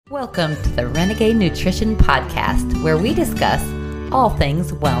Welcome to the Renegade Nutrition Podcast, where we discuss all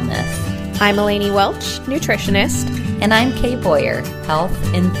things wellness. I'm Eleni Welch, nutritionist. And I'm Kay Boyer, health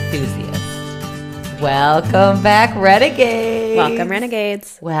enthusiast. Welcome back, Renegades. Welcome,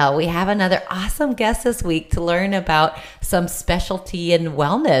 Renegades. Well, we have another awesome guest this week to learn about some specialty in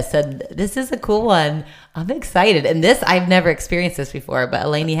wellness. And this is a cool one. I'm excited. And I've never experienced this before, but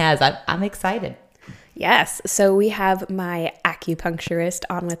Eleni has. I'm excited. Yes. So we have my acupuncturist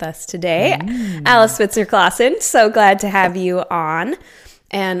on with us today, Alice Spitzner Claussen. So glad to have you on.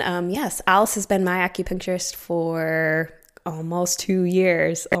 And yes, Alice has been my acupuncturist for almost 2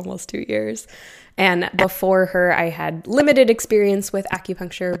 years. And before her, I had limited experience with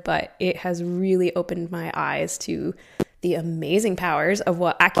acupuncture, but it has really opened my eyes to the amazing powers of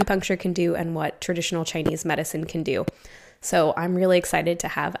what acupuncture can do and what traditional Chinese medicine can do. So I'm really excited to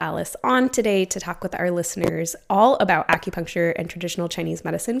have Alice on today to talk with our listeners all about acupuncture and traditional Chinese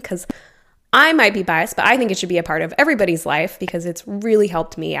medicine, because I might be biased, but I think it should be a part of everybody's life because it's really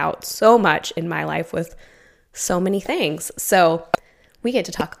helped me out so much in my life with so many things. So we get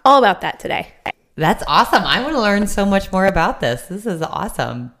to talk all about that today. That's awesome. I want to learn so much more about this. This is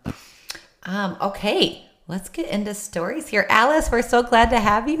awesome. Okay, let's get into stories here. Alice, we're so glad to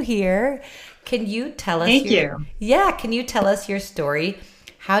have you here. Can you tell us? Thank you. Yeah, can you tell us your story?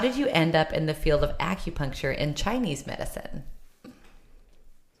 How did you end up in the field of acupuncture in Chinese medicine?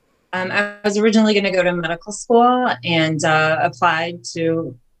 I was originally going to go to medical school and applied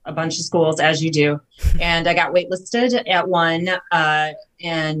to a bunch of schools, as you do. And I got waitlisted at one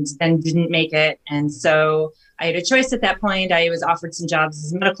and then didn't make it. And so I had a choice at that point. I was offered some jobs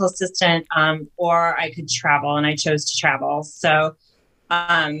as a medical assistant or I could travel, and I chose to travel. So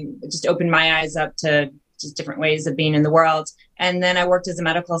it just opened my eyes up to just different ways of being in the world. And then I worked as a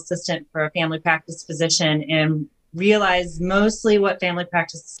medical assistant for a family practice physician and realized mostly what family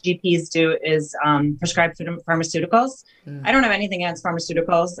practice GPs do is prescribe pharmaceuticals. I don't have anything against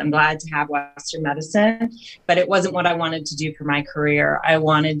pharmaceuticals. I'm glad to have Western medicine, but it wasn't what I wanted to do for my career. I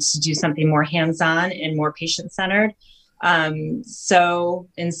wanted to do something more hands-on and more patient-centered. So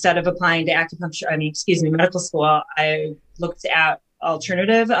instead of applying to medical school, I looked at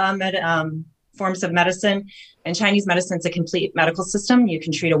alternative forms of medicine. And Chinese medicine is a complete medical system. You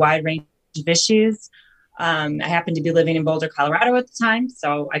can treat a wide range of issues. I happened to be living in Boulder, Colorado at the time,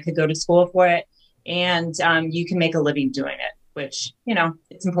 so I could go to school for it. And you can make a living doing it, which,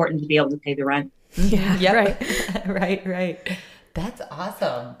 it's important to be able to pay the rent. Yeah, Yep. Right. That's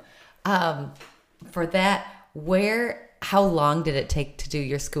awesome. For that, how long did it take to do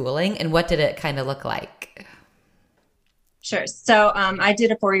your schooling, and what did it kind of look like? Sure. So I did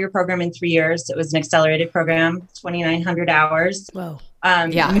a 4-year program in 3 years. It was an accelerated program, 2,900 hours. Whoa.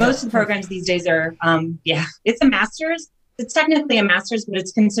 Most of the programs these days are, it's a master's. It's technically a master's, but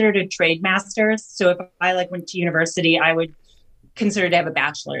it's considered a trade master's. So if I went to university, I would consider to have a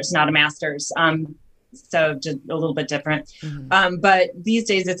bachelor's, not a master's. So just a little bit different. But these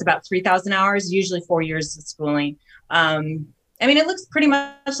days it's about 3,000 hours, usually 4 years of schooling. It looks pretty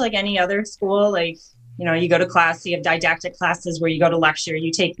much like any other school. You go to class, you have didactic classes where you go to lecture,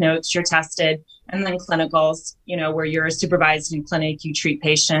 you take notes, you're tested, and then clinicals, where you're supervised in clinic, you treat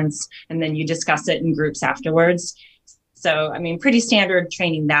patients, and then you discuss it in groups afterwards. So, pretty standard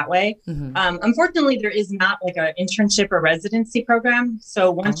training that way. Unfortunately, there is not an internship or residency program.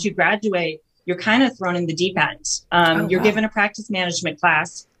 So once you graduate, you're kind of thrown in the deep end. You're given a practice management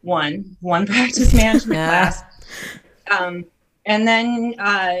class, one practice management class. And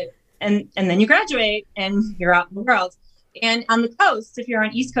then you graduate and you're out in the world. And on the coast, if you're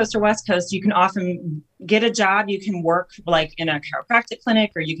on East Coast or West Coast, you can often get a job. You can work in a chiropractic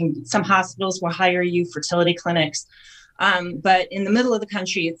clinic, or some hospitals will hire you, fertility clinics. But in the middle of the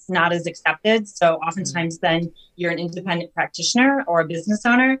country, it's not as accepted. So oftentimes then you're an independent practitioner or a business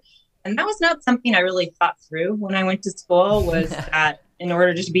owner. And that was not something I really thought through when I went to school, was that in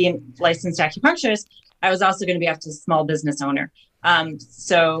order to be a licensed acupuncturist, I was also going to be a small business owner.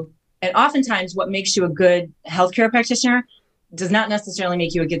 And oftentimes what makes you a good healthcare practitioner does not necessarily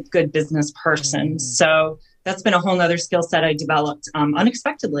make you a good business person. So that's been a whole nother skill set I developed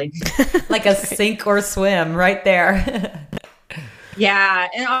unexpectedly. Like a sink or swim right there. Yeah.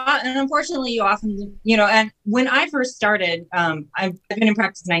 And unfortunately, you often, and when I first started, I've been in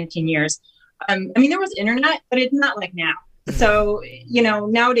practice 19 years. There was internet, but it's not like now. So,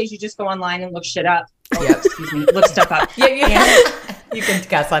 nowadays you just go online and look shit up. Look stuff up. Yeah. You can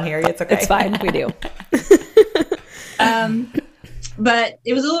cuss on here. It's okay. It's fine. We do. But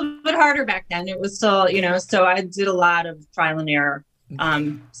it was a little bit harder back then. It was still, so I did a lot of trial and error.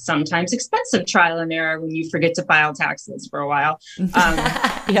 sometimes expensive trial and error when you forget to file taxes for a while.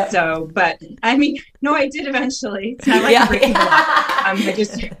 Yep. So, but I mean, no, I did eventually. It's not like I'm breaking the law. I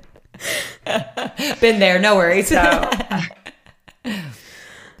just been there. No worries. So,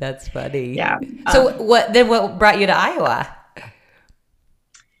 that's funny. yeah. So what brought you to Iowa?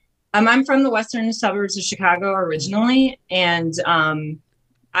 I'm from the western suburbs of Chicago originally, and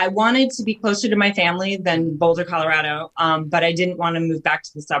I wanted to be closer to my family than Boulder, Colorado, but I didn't want to move back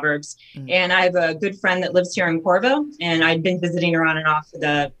to the suburbs. And I have a good friend that lives here in Corville, and I'd been visiting her on and off for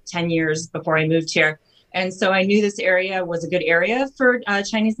the 10 years before I moved here. And so I knew this area was a good area for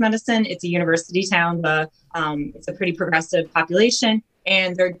Chinese medicine. It's a university town. It's a pretty progressive population,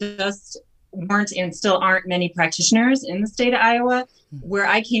 and there just weren't and still aren't many practitioners in the state of Iowa. Where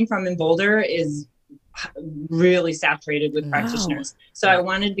I came from in Boulder is really saturated with practitioners. So I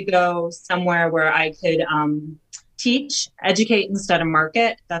wanted to go somewhere where I could teach, educate instead of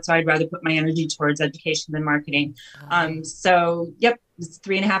market. That's why I'd rather put my energy towards education than marketing. So, yep, it's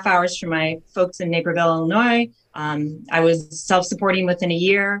 3.5 hours from my folks in Naperville, Illinois. I was self-supporting within a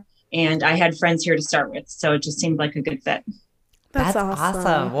year, and I had friends here to start with. So it just seemed like a good fit. That's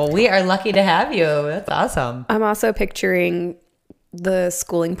awesome. Well, we are lucky to have you. That's awesome. I'm also picturing the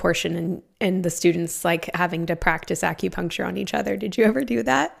schooling portion and the students like having to practice acupuncture on each other. Did you ever do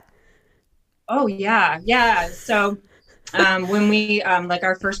that? Oh, yeah. Yeah. So when we, like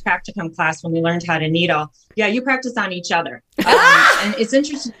our first practicum class, when we learned how to needle, you practice on each other. And it's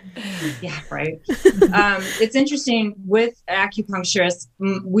interesting. Yeah, right. It's interesting with acupuncturists,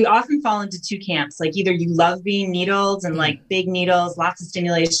 we often fall into two camps. Like either you love being needled and like big needles, lots of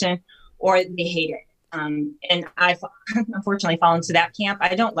stimulation, or they hate it. And I unfortunately fall into that camp.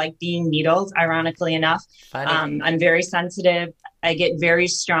 I don't like being needled, ironically enough. I'm very sensitive. I get very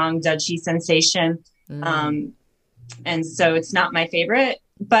strong duchy sensation. And so it's not my favorite,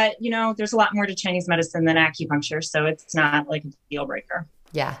 but there's a lot more to Chinese medicine than acupuncture. So it's not like a deal breaker.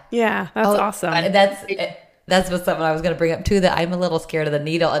 Yeah. Yeah. That's awesome. That's what something I was going to bring up too, that I'm a little scared of the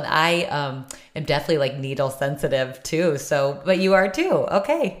needle, and I am definitely like needle sensitive too. So, but you are too.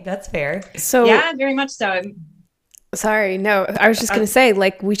 Okay. That's fair. So yeah, very much so. Sorry. No, I was just going to say,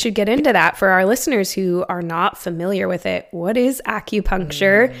 like, we should get into that for our listeners who are not familiar with it. What is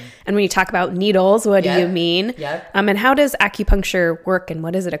acupuncture? And when you talk about needles, what do you mean? And how does acupuncture work, and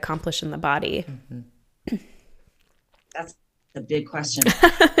what does it accomplish in the body? That's a big question.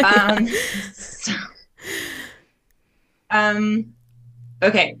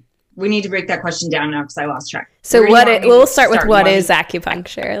 Okay. We need to break that question down now because I lost track. So we'll start with what is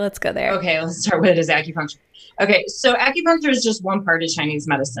acupuncture. Let's go there. Okay, let's start with what is acupuncture. Okay, so acupuncture is just one part of Chinese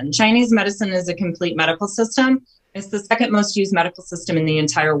medicine. Chinese medicine is a complete medical system. It's the second most used medical system in the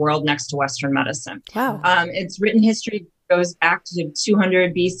entire world next to Western medicine. Wow. Its written history goes back to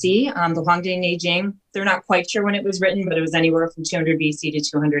 200 BC, the Huangdi Neijing. They're not quite sure when it was written, but it was anywhere from 200 BC to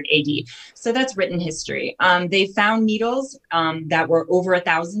 200 AD. So that's written history. They found needles that were over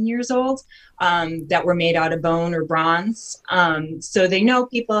 1,000 years old, that were made out of bone or bronze. So they know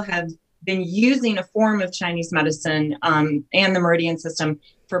people have been using a form of Chinese medicine and the meridian system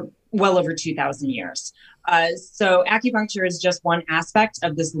for well over 2,000 years. So acupuncture is just one aspect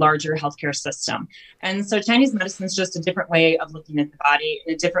of this larger healthcare system. And so Chinese medicine is just a different way of looking at the body,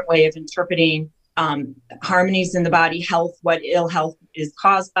 and a different way of interpreting harmonies in the body, health, what ill health is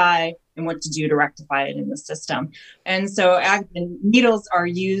caused by, and what to do to rectify it in the system. And so needles are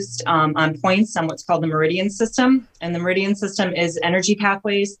used on points on what's called the meridian system. And the meridian system is energy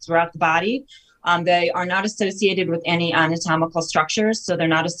pathways throughout the body. They are not associated with any anatomical structures. So they're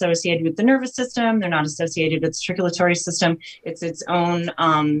not associated with the nervous system. They're not associated with the circulatory system. It's its own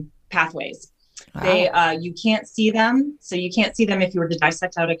pathways. Wow. You can't see them. So you can't see them if you were to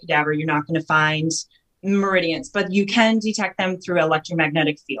dissect out a cadaver. You're not going to find meridians, but you can detect them through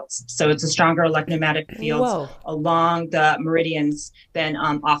electromagnetic fields. So it's a stronger electromagnetic field along the meridians than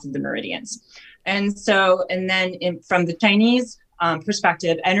off of the meridians. And so, and then from the Chinese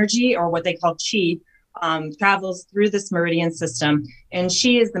perspective, energy, or what they call qi, travels through this meridian system, and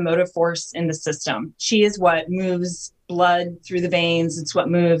qi is the motive force in the system. Qi is what moves blood through the veins. It's what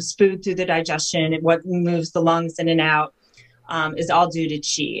moves food through the digestion. What moves the lungs in and out is all due to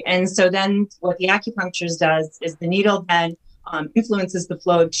qi. And so then what the acupuncture does is the needle then influences the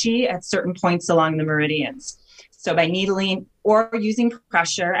flow of qi at certain points along the meridians. So by needling or using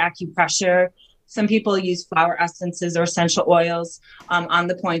pressure, acupressure, some people use flower essences or essential oils on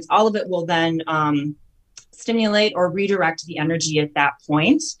the points. All of it will then stimulate or redirect the energy at that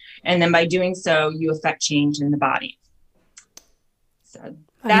point. And then by doing so, you affect change in the body. So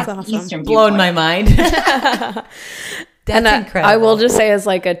that's awesome. Eastern blown my mind. That's incredible. I will just say as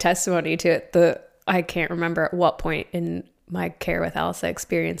like a testimony to it, I can't remember at what point in my care with Alice I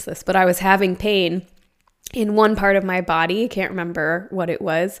experienced this, but I was having pain in one part of my body. I can't remember what it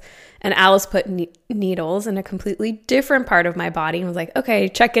was. And Alice put needles in a completely different part of my body and was like, okay,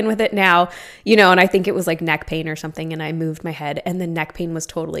 check in with it now. And I think it was like neck pain or something. And I moved my head and the neck pain was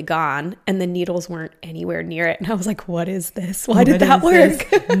totally gone. And the needles weren't anywhere near it. And I was like, what is this? Why did that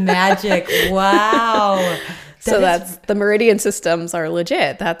work? Magic. Wow. So that's the meridian systems are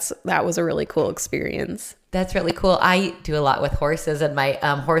legit. That was a really cool experience. That's really cool. I do a lot with horses, and my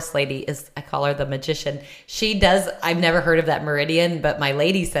horse lady I call her the magician. She does, I've never heard of that meridian, but my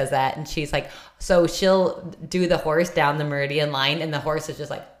lady says that, and she's like, so she'll do the horse down the meridian line, and the horse is just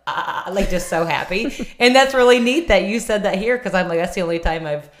like just so happy. And that's really neat that you said that here, because I'm like, that's the only time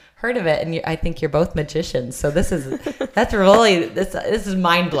I've heard of it, and I think you're both magicians. So this is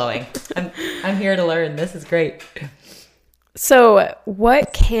mind blowing. I'm here to learn. This is great. So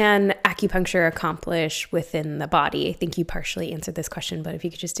what can acupuncture accomplish within the body? I think you partially answered this question, but if you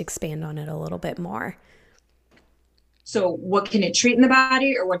could just expand on it a little bit more. So what can it treat in the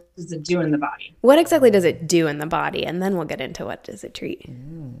body, or what does it do in the body? What exactly does it do in the body? And then we'll get into what does it treat.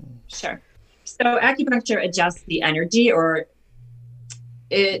 Sure. So acupuncture adjusts the energy, or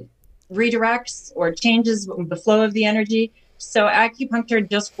it redirects or changes the flow of the energy. So acupuncture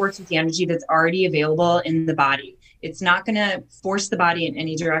just works with the energy that's already available in the body. It's not going to force the body in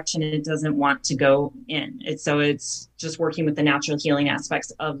any direction it doesn't want to go in. It's just working with the natural healing aspects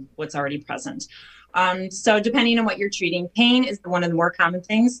of what's already present. So depending on what you're treating, pain is one of the more common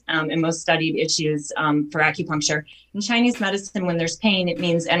things and most studied issues for acupuncture. In Chinese medicine, when there's pain, it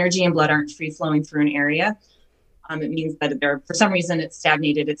means energy and blood aren't free flowing through an area. It means that for some reason it's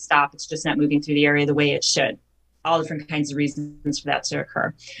stagnated, it's stopped, it's just not moving through the area the way it should. All different kinds of reasons for that to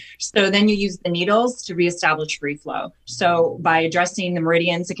occur. So then you use the needles to reestablish free flow. So by addressing the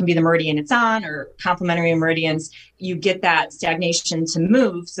meridians, it can be the meridian it's on or complementary meridians, you get that stagnation to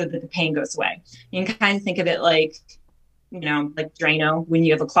move so that the pain goes away. You can kind of think of it like Drano, when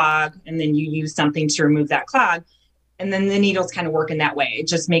you have a clog and then you use something to remove that clog. And then the needles kind of work in that way. It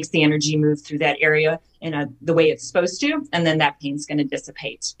just makes the energy move through that area in the way it's supposed to. And then that pain's going to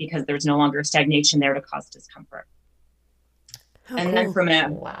dissipate because there's no longer stagnation there to cause discomfort. Then from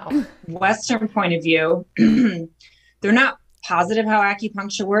a Western point of view, they're not positive how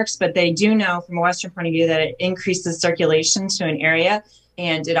acupuncture works, but they do know from a Western point of view that it increases circulation to an area,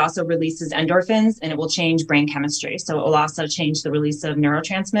 and it also releases endorphins, and it will change brain chemistry. So it will also change the release of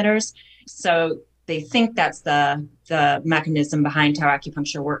neurotransmitters. So they think that's the mechanism behind how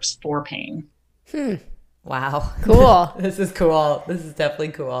acupuncture works for pain. Wow. Cool. This is cool. This is definitely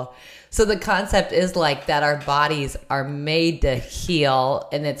cool. So the concept is like that our bodies are made to heal,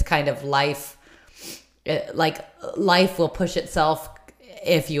 and it's kind of life will push itself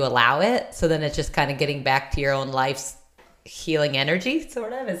if you allow it. So then it's just kind of getting back to your own life's healing energy,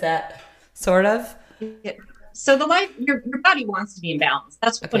 sort of. Is that sort of? Yeah. So your body wants to be in balance.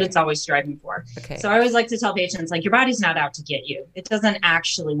 That's what it's always striving for. Okay. So I always like to tell patients, like, your body's not out to get you. It doesn't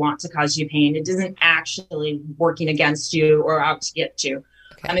actually want to cause you pain. It isn't actually working against you or out to get you.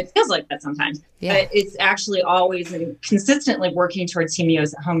 Okay. It feels like that sometimes, but it's actually always consistently working towards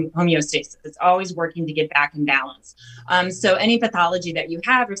homeostasis. It's always working to get back in balance. So any pathology that you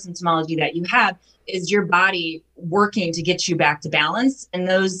have or symptomology that you have is your body working to get you back to balance. And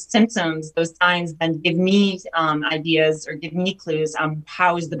those symptoms, those signs then give me ideas or give me clues on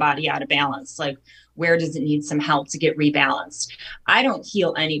how is the body out of balance? Like, where does it need some help to get rebalanced? I don't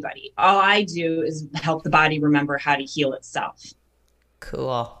heal anybody. All I do is help the body remember how to heal itself.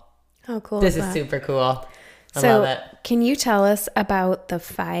 Cool. Oh, cool. This is super cool. I so love it. Can you tell us about the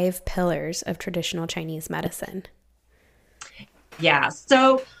 5 pillars of traditional Chinese medicine? Yeah.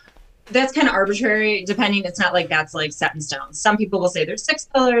 So that's kind of arbitrary, depending. It's not like that's like set in stone. Some people will say there's 6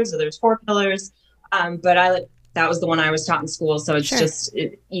 pillars or there's 4 pillars. But that was the one I was taught in school. So it's just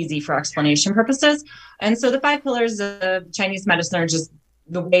easy for explanation purposes. And so the 5 pillars of Chinese medicine are just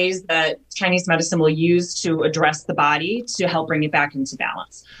the ways that Chinese medicine will use to address the body to help bring it back into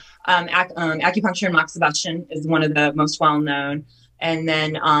balance. Acupuncture and moxibustion is one of the most well-known. And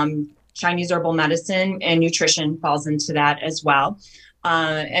then Chinese herbal medicine and nutrition falls into that as well.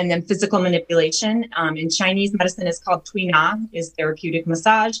 And then physical manipulation. In Chinese medicine is called Tui Na, is therapeutic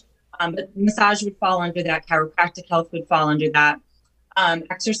massage. But massage would fall under that. Chiropractic health would fall under that.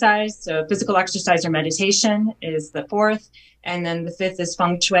 Exercise, so physical exercise or meditation is the 4th. And then the 5th is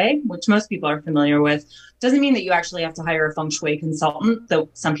feng shui, which most people are familiar with. Doesn't mean that you actually have to hire a feng shui consultant, though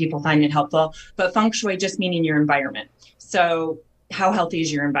some people find it helpful. But feng shui just meaning your environment. So how healthy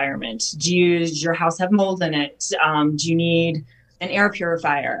is your environment? Does your house have mold in it? Do you need an air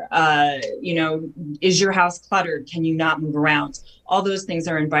purifier? Is your house cluttered? Can you not move around? All those things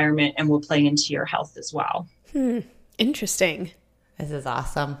are environment and will play into your health as well. Interesting. This is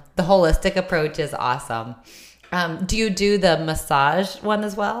awesome. The holistic approach is awesome. Do you do the massage one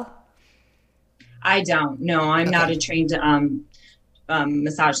as well? I don't. No, I'm not a trained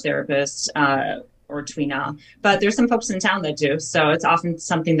massage therapist or tweener, but there's some folks in town that do. So it's often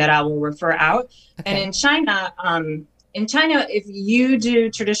something that I will refer out. Okay. And in China, if you do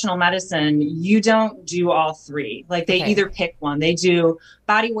traditional medicine, you don't do all three. Like they either pick one. They do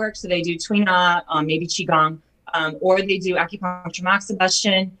body work, so they do tweener, maybe qigong, or they do acupuncture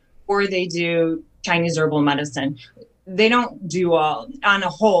moxibustion, or they do Chinese herbal medicine. They don't do all, on a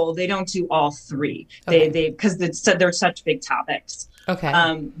whole, they don't do all three. Because they're such big topics. Okay.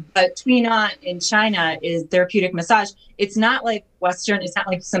 But tweener in China is therapeutic massage. It's not like Western, it's not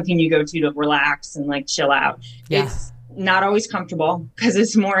like something you go to relax and like chill out. Yeah. It's not always comfortable because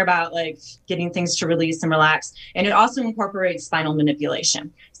it's more about like getting things to release and relax. And it also incorporates spinal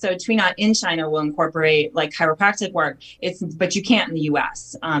manipulation. So tweener in China will incorporate like chiropractic work. But you can't in the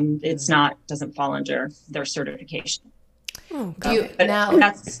US. Doesn't fall under their certification. Oh,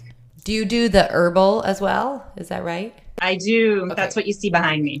 do you do the herbal as well? Is that right? I do. Okay. That's what you see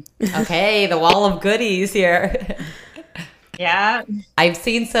behind me. Okay, the wall of goodies here. Yeah. I've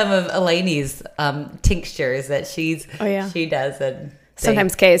seen some of Elaine's tinctures that she does. And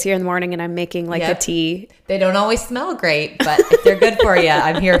sometimes Kay is here in the morning and I'm making like a tea. They don't always smell great, but if they're good for you,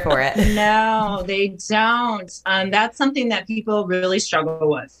 I'm here for it. No, they don't. That's something that people really struggle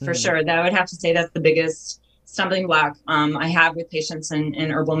with, for sure. That I would have to say that's the biggest stumbling block I have with patients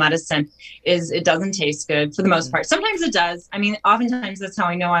in herbal medicine is it doesn't taste good for the most part. Sometimes it does. I mean, oftentimes that's how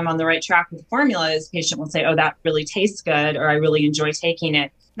I know I'm on the right track with the formula is patient will say, oh, that really tastes good, or I really enjoy taking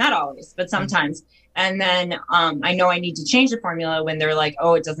it. Not always, but sometimes. And then I know I need to change the formula when they're like,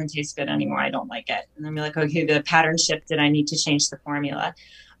 oh, it doesn't taste good anymore. I don't like it. And then I'm like, okay, the pattern shifted. I need to change the formula.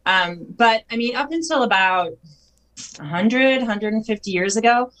 But I mean, up until about 150 years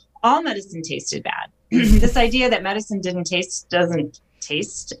ago, all medicine tasted bad. This idea that medicine doesn't taste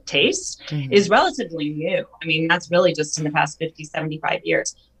is relatively new. I mean, that's really just in the past 50, 75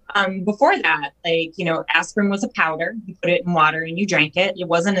 years. Before that, aspirin was a powder. You put it in water and you drank it. It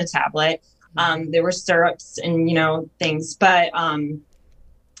wasn't a tablet. There were syrups and, things. But,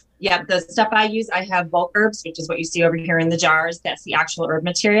 the stuff I use, I have bulk herbs, which is what you see over here in the jars. That's the actual herb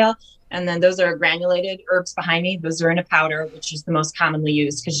material. And then those are granulated herbs behind me. Those are in a powder, which is the most commonly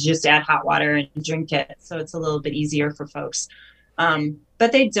used because you just add hot water and drink it. So it's a little bit easier for folks.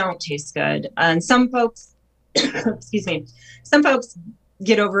 But they don't taste good. And some folks, some folks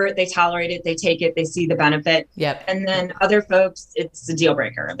get over it. They tolerate it. They take it. They see the benefit. Yep. And then other folks, it's a deal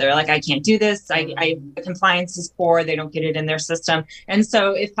breaker. They're like, I can't do this. The compliance is poor. They don't get it in their system. And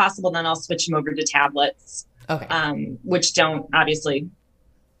so if possible, then I'll switch them over to tablets, which don't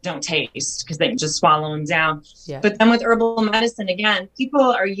taste because they can just swallow them down. Yeah. But then with herbal medicine, again, people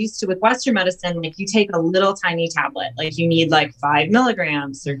are used to with Western medicine, like you take a little tiny tablet, like you need like 5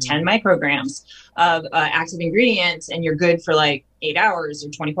 milligrams or 10 micrograms of active ingredients and you're good for like 8 hours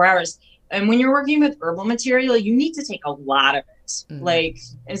or 24 hours. And when you're working with herbal material, you need to take a lot of it. Like,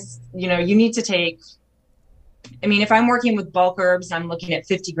 you need to take, if I'm working with bulk herbs, I'm looking at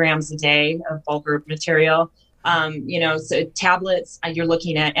 50 grams a day of bulk herb material. So tablets, you're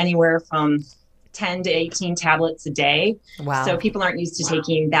looking at anywhere from 10 to 18 tablets a day. Wow. So people aren't used to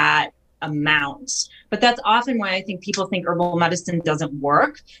taking that amount. But that's often why I think people think herbal medicine doesn't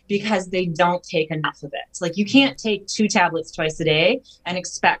work because they don't take enough of it. Like you can't take 2 tablets twice a day and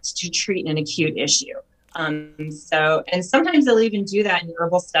expect to treat an acute issue. And sometimes they'll even do that in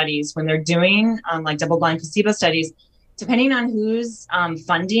herbal studies when they're doing like double-blind placebo studies. Depending on who's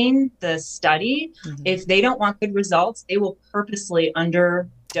funding the study, if they don't want good results, they will purposely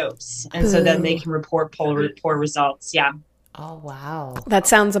underdose. And so then they can report poor results. Yeah. Oh, wow. That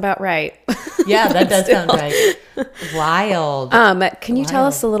sounds about right. Yeah, that does sound right. Wild. Can you tell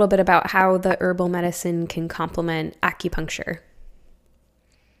us a little bit about how the herbal medicine can complement acupuncture?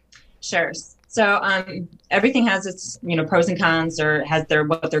 Sure. So everything has its, pros and cons or has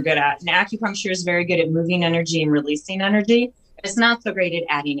what they're good at. And acupuncture is very good at moving energy and releasing energy. It's not so great at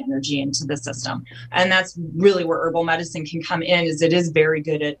adding energy into the system. And that's really where herbal medicine can come in, is it is very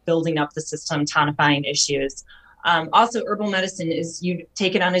good at building up the system, tonifying issues. Also, herbal medicine is you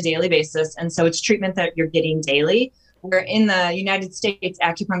take it on a daily basis. And so it's treatment that you're getting daily. Where in the United States,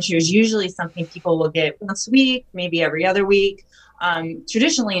 acupuncture is usually something people will get once a week, maybe every other week.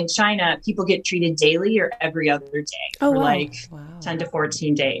 Traditionally in China, people get treated daily or every other day for like 10 to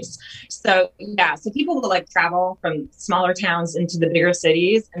 14 days. So yeah, so people will like travel from smaller towns into the bigger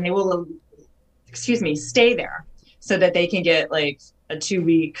cities, and they will, stay there so that they can get like a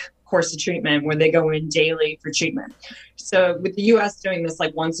 2-week course of treatment where they go in daily for treatment. So with the US doing this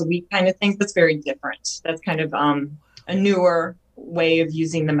like once a week kind of thing, that's very different. That's kind of a newer way of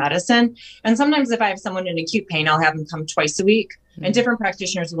using the medicine. And sometimes if I have someone in acute pain, I'll have them come twice a week. And different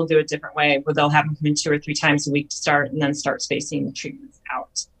practitioners will do it different way, where they'll have them come in 2 or 3 times a week to start, and then start spacing the treatments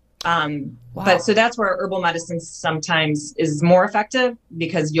out. But so that's where herbal medicine sometimes is more effective,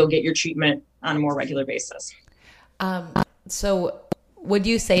 because you'll get your treatment on a more regular basis. So would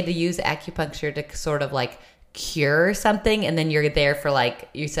you say to use acupuncture to sort of like cure something, and then you're there for like,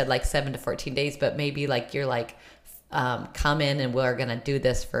 you said like 7 to 14 days, but maybe like you're like, come in and we're going to do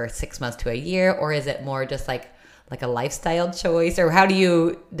this for 6 months to a year? Or is it more just like a lifestyle choice? Or how do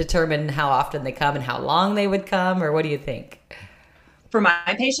you determine how often they come and how long they would come? Or what do you think? For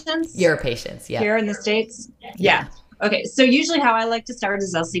my patients? Your patients, yeah. Here in the States? Yeah. Okay. So usually how I like to start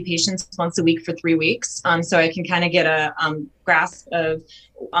is I'll see patients once a week for 3 weeks. So I can kind of get a grasp of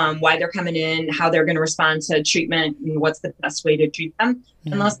why they're coming in, how they're going to respond to treatment, and what's the best way to treat them.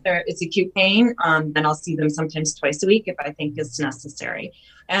 Unless it's acute pain, then I'll see them sometimes twice a week if I think it's necessary.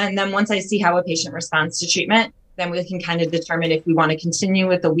 And then once I see how a patient responds to treatment, then we can kind of determine if we want to continue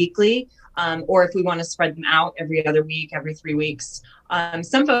with the weekly, or if we want to spread them out every other week, every 3 weeks.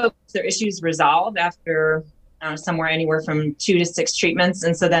 Some folks, their issues resolve after somewhere anywhere from 2 to 6 treatments.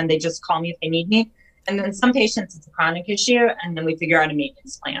 And so then they just call me if they need me. And then some patients, it's a chronic issue. And then we figure out a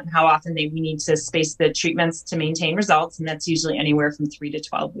maintenance plan, how often we need to space the treatments to maintain results. And that's usually anywhere from 3 to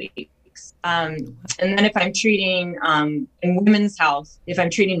 12 weeks. And then if I'm treating in women's health, if I'm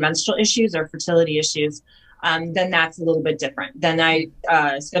treating menstrual issues or fertility issues, then that's a little bit different. Then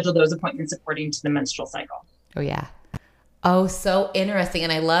I schedule those appointments according to the menstrual cycle. Oh, yeah. Oh, so interesting.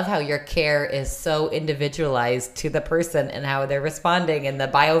 And I love how your care is so individualized to the person and how they're responding and the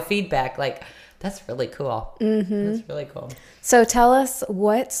biofeedback. Like, that's really cool. That's really cool. So tell us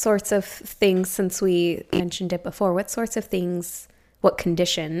what sorts of things, since we mentioned it before, what sorts of things, what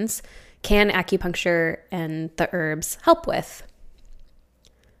conditions can acupuncture and the herbs help with?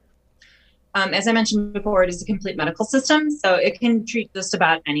 As I mentioned before, it is a complete medical system, so it can treat just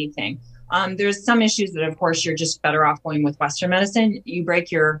about anything. There's some issues that, of course, you're just better off going with Western medicine. You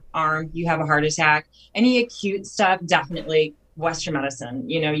break your arm, you have a heart attack, any acute stuff, definitely Western medicine.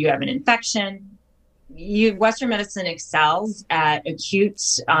 You have an infection. Western medicine excels at acute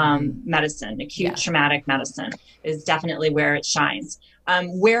medicine. Acute traumatic medicine is definitely where it shines.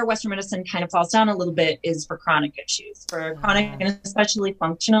 Where Western medicine kind of falls down a little bit is for chronic issues, for chronic and especially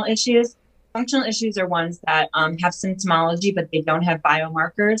functional issues. Functional issues are ones that have symptomology, but they don't have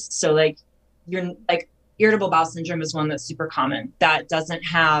biomarkers. So like irritable bowel syndrome is one that's super common. That doesn't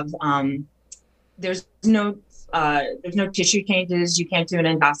have, there's no tissue changes. You can't do an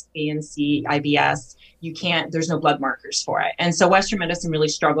endoscopy and see IBS. There's no blood markers for it. And so Western medicine really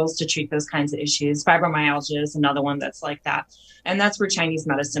struggles to treat those kinds of issues. Fibromyalgia is another one that's like that. And that's where Chinese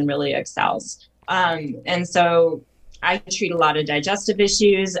medicine really excels. And so I treat a lot of digestive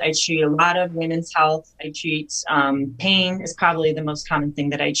issues. I treat a lot of women's health. I treat pain is probably the most common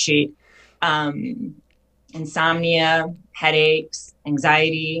thing that I treat. Insomnia, headaches,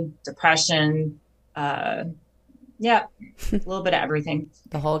 anxiety, depression. A little bit of everything.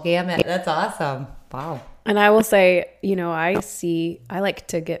 The whole gamut. That's awesome. Wow. And I will say, I like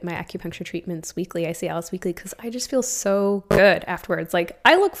to get my acupuncture treatments weekly. I see Alice weekly because I just feel so good afterwards. Like,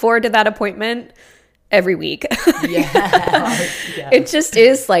 I look forward to that appointment every week. It just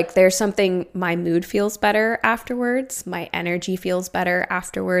is like, there's something, my mood feels better afterwards. My energy feels better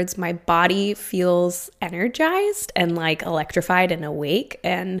afterwards. My body feels energized and like electrified and awake.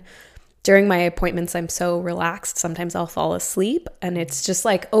 And during my appointments, I'm so relaxed. Sometimes I'll fall asleep. And it's just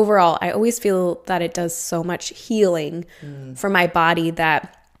like, overall, I always feel that it does so much healing for my body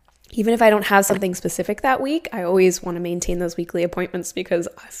that even if I don't have something specific that week, I always want to maintain those weekly appointments because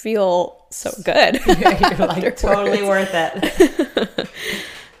I feel so good. You're like totally worth it.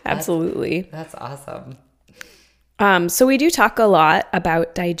 Absolutely. That's awesome. So we do talk a lot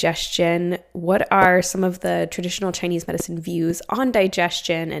about digestion. What are some of the traditional Chinese medicine views on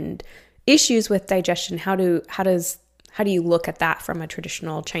digestion and issues with digestion? How do you look at that from a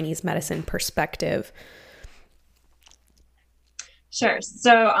traditional Chinese medicine perspective? Sure.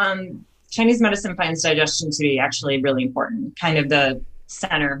 So Chinese medicine finds digestion to be actually really important, kind of the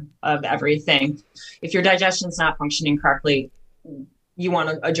center of everything. If your digestion's not functioning correctly, you want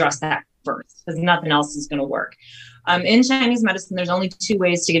to address that first, because nothing else is going to work. In Chinese medicine, there's only two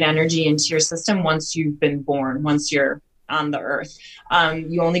ways to get energy into your system once you've been born, once you're on the earth.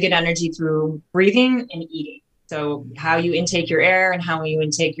 You only get energy through breathing and eating. So how you intake your air and how you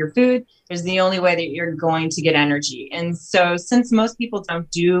intake your food is the only way that you're going to get energy. And so since most people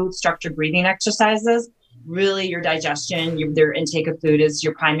don't do structured breathing exercises, really your digestion, their intake of food is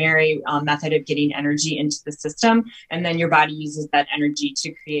your primary method of getting energy into the system. And then your body uses that energy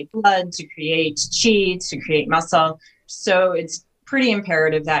to create blood, to create chi, to create muscle. So it's pretty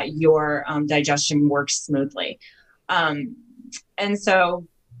imperative that your digestion works smoothly. And so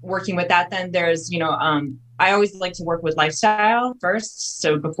working with that, then there's, I always like to work with lifestyle first.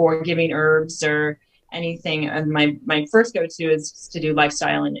 So before giving herbs or anything, and my first go-to is to do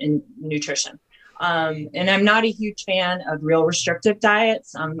lifestyle and nutrition. And I'm not a huge fan of real restrictive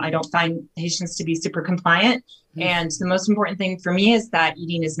diets. I don't find patients to be super compliant. Mm-hmm. And the most important thing for me is that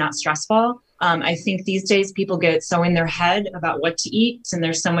eating is not stressful. I think these days people get so in their head about what to eat, and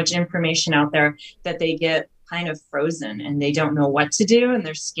there's so much information out there that they get kind of frozen and they don't know what to do, and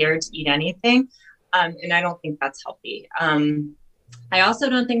they're scared to eat anything. And I don't think that's healthy. I also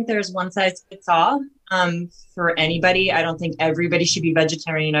don't think there's one size fits all for anybody. I don't think everybody should be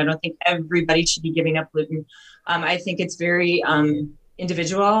vegetarian. I don't think everybody should be giving up gluten. I think it's very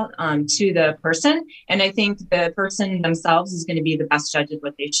individual to the person. And I think the person themselves is going to be the best judge of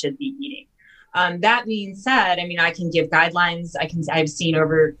what they should be eating. That being said, I mean, I can give guidelines. I've seen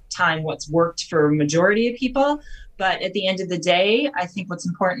over time what's worked for a majority of people. But at the end of the day, I think what's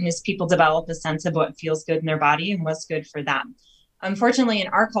important is people develop a sense of what feels good in their body and what's good for them. Unfortunately, in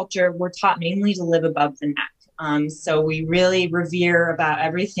our culture, we're taught mainly to live above the neck. So we really revere about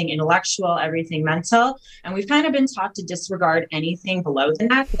everything intellectual, everything mental. And we've kind of been taught to disregard anything below the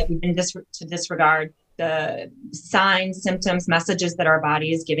neck. Like we've been to disregard the signs, symptoms, messages that our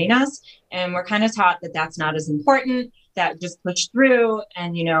body is giving us. And we're kind of taught that that's not as important, that just push through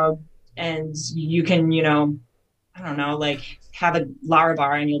and, and you can, I don't know, like have a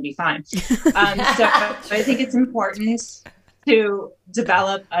Larabar and you'll be fine. So I think it's important to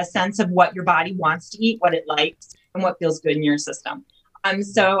develop a sense of what your body wants to eat, what it likes, and what feels good in your system.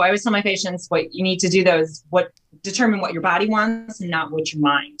 So I always tell my patients what you need to do is determine what your body wants and not what your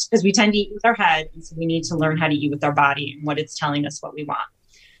mind, because we tend to eat with our head. And so we need to learn how to eat with our body and what it's telling us what we want.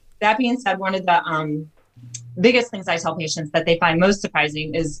 That being said, one of the biggest things I tell patients that they find most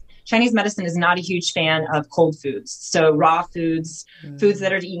surprising is Chinese medicine is not a huge fan of cold foods. So raw foods, foods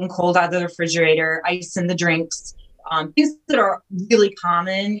that are eaten cold out of the refrigerator, ice in the drinks, things that are really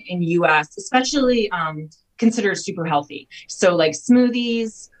common in US, especially considered super healthy. So like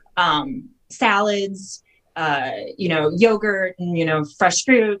smoothies, salads, yogurt, and, fresh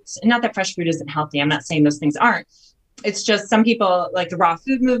fruits. And not that fresh fruit isn't healthy. I'm not saying those things aren't. It's just some people like the raw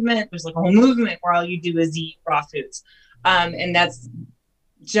food movement. There's like a whole movement where all you do is eat raw foods. And that's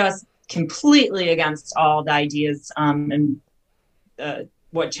just completely against all the ideas and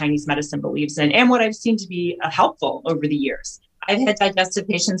what Chinese medicine believes in and what I've seen to be helpful over the years. I've had digestive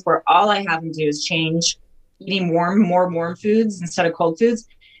patients where all I have them do is change eating more warm foods instead of cold foods.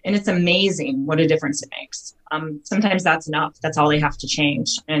 And it's amazing what a difference it makes. Sometimes that's enough. That's all they have to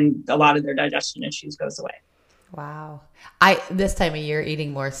change. And a lot of their digestion issues goes away. Wow. This time of year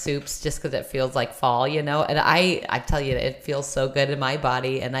eating more soups just because it feels like fall, and I tell you, it feels so good in my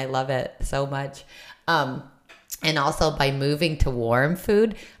body and I love it so much. And also by moving to warm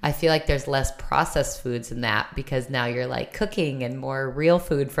food, I feel like there's less processed foods in that because now you're like cooking and more real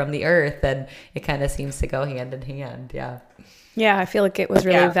food from the earth, and it kind of seems to go hand in hand. Yeah. Yeah, I feel like it was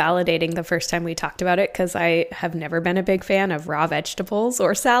really validating the first time we talked about it, because I have never been a big fan of raw vegetables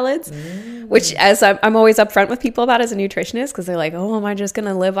or salads, which as I'm always upfront with people about as a nutritionist, because they're like, oh, am I just going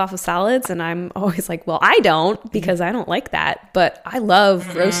to live off of salads? And I'm always like, well, I don't, because I don't like that. But I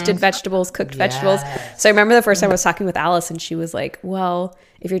love roasted vegetables, cooked vegetables. So I remember the first time I was talking with Alice and she was like, well,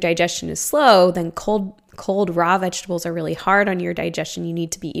 if your digestion is slow, then cold raw vegetables are really hard on your digestion. You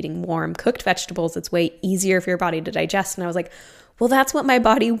need to be eating warm cooked vegetables. It's way easier for your body to digest. And I was like, well, that's what my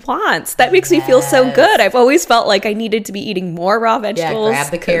body wants. That makes me feel so good. I've always felt like I needed to be eating more raw vegetables. Yeah,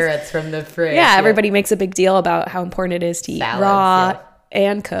 grab the carrots from the fridge. Yeah, everybody makes a big deal about how important it is to eat raw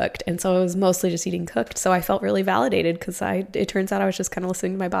and cooked. And so I was mostly just eating cooked. So I felt really validated because it turns out I was just kind of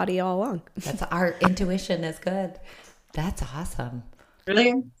listening to my body all along. That's our intuition is good. That's awesome.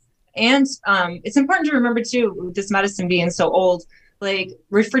 Really? And it's important to remember too, with this medicine being so old, like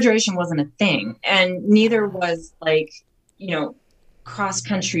refrigeration wasn't a thing, and neither was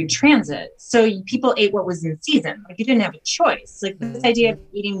cross-country transit. So people ate what was in season. Like you didn't have a choice. Like this idea of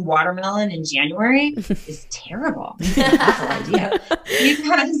eating watermelon in January is terrible. It's an awful idea.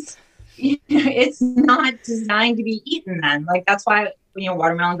 Because it's not designed to be eaten then. Like, that's why,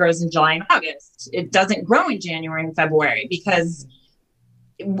 watermelon grows in July and August. It doesn't grow in January and February because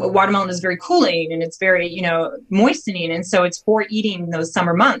watermelon is very cooling and it's very, moistening. And so it's for eating those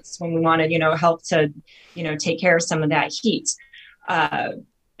summer months when we want to, help to, take care of some of that heat.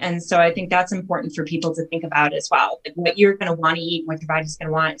 And so I think that's important for people to think about as well. Like, what you're going to want to eat, what your body's going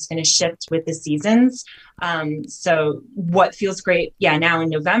to want is going to shift with the seasons. So what feels great, now in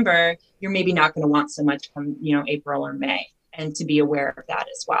November, you're maybe not going to want so much from, April or May, and to be aware of that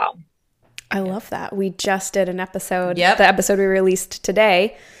as well. I love that. We just did an episode. Yep. The episode we released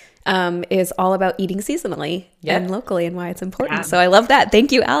today is all about eating seasonally and locally and why it's important. Yeah. So I love that.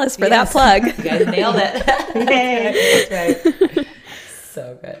 Thank you, Alice, for that plug. You guys nailed it. That's right.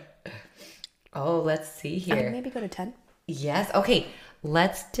 So good. Oh, let's see here. Maybe go to 10. Yes. Okay.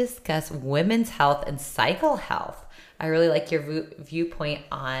 Let's discuss women's health and cycle health. I really like your viewpoint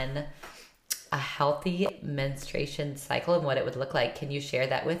on a healthy menstruation cycle and what it would look like. Can you share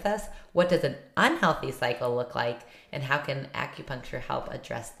that with us? What does an unhealthy cycle look like, and how can acupuncture help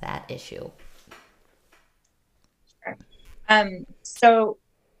address that issue? Sure. So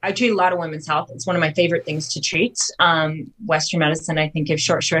I treat a lot of women's health. It's one of my favorite things to treat. Western medicine, I think, gives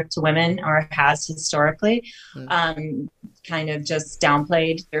short shrift to women, or has historically, kind of just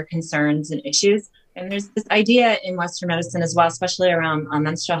downplayed their concerns and issues. And there's this idea in Western medicine as well, especially around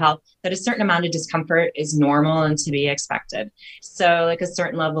menstrual health, that a certain amount of discomfort is normal and to be expected. So like a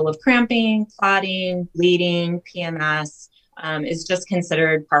certain level of cramping, clotting, bleeding, PMS is just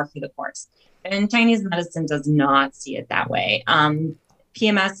considered par for the course. And Chinese medicine does not see it that way.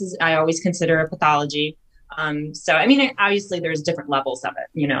 PMS is, I always consider a pathology. So, I mean, obviously there's different levels of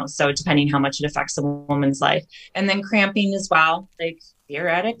it, so depending how much it affects a woman's life. And then cramping as well, like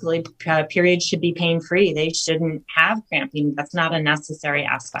theoretically, periods should be pain-free. They shouldn't have cramping. That's not a necessary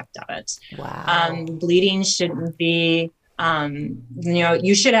aspect of it. Wow. Bleeding shouldn't be,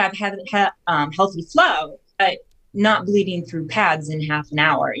 you should have healthy flow, but not bleeding through pads in half an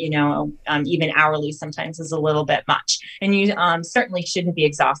hour, even hourly sometimes is a little bit much. And you certainly shouldn't be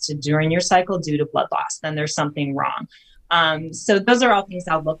exhausted during your cycle due to blood loss. Then there's something wrong. So those are all things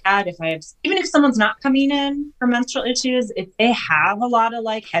I'll look at. Even if someone's not coming in for menstrual issues, if they have a lot of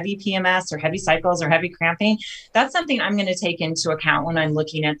like heavy PMS or heavy cycles or heavy cramping, that's something I'm going to take into account when I'm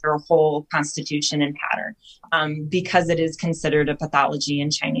looking at their whole constitution and pattern, because it is considered a pathology in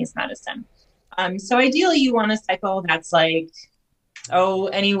Chinese medicine. So ideally you want a cycle that's like,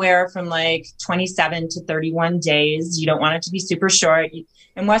 anywhere from like 27 to 31 days. You don't want it to be super short.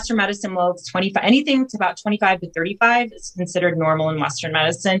 In Western medicine, it's 25, anything to about 25 to 35 is considered normal in Western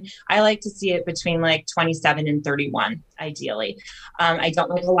medicine. I like to see it between like 27 and 31, ideally. I don't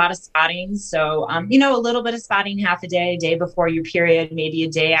like a lot of spotting. So, a little bit of spotting, half a day before your period, maybe a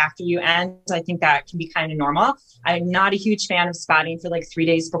day after you end. I think that can be kind of normal. I'm not a huge fan of spotting for like 3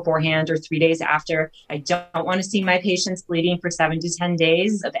 days beforehand or 3 days after. I don't want to see my patients bleeding for 7 to 10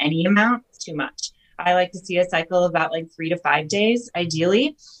 days of any amount. It's too much. I like to see a cycle of about like 3 to 5 days,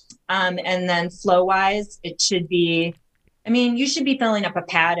 ideally. And then flow wise, it should be, you should be filling up a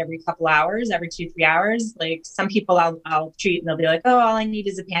pad every couple hours, every 2-3 hours. Like some people I'll treat and they'll be like, all I need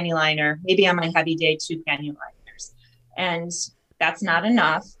is a panty liner. Maybe on my heavy day, 2 panty liners. And that's not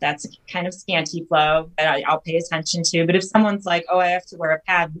enough. That's kind of scanty flow that I'll pay attention to. But if someone's like, I have to wear a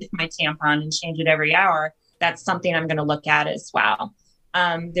pad with my tampon and change it every hour, that's something I'm going to look at as well.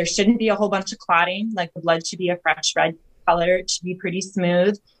 There shouldn't be a whole bunch of clotting. Like the blood should be a fresh red color. It should be pretty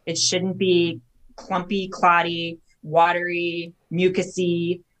smooth. It shouldn't be clumpy, clotty, watery,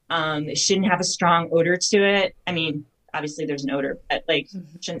 mucousy. It shouldn't have a strong odor to it. Obviously there's an odor, but like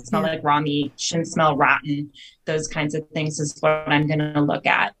shouldn't smell like raw meat, shouldn't smell rotten. Those kinds of things is what I'm going to look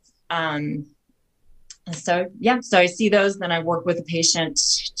at. So I see those. Then I work with the patient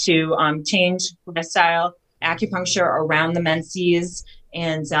to change lifestyle, acupuncture around the menses.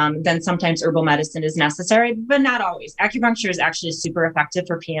 And then sometimes herbal medicine is necessary, but not always. Acupuncture is actually super effective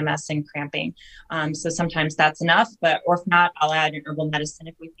for PMS and cramping. So sometimes that's enough, or if not, I'll add an herbal medicine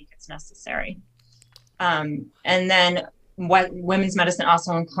if we think it's necessary. And then what women's medicine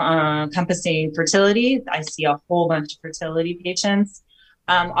also encompassing fertility. I see a whole bunch of fertility patients,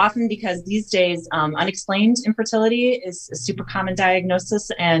 often because these days unexplained infertility is a super common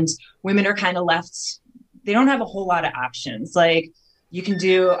diagnosis, and women are kind of left, they don't have a whole lot of options. Like you can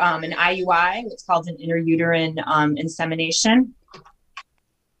do an IUI, what's called an intrauterine insemination.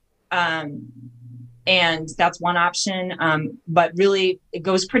 And that's one option. But really it